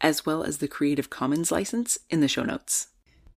that as well as the Creative Commons license in the show notes.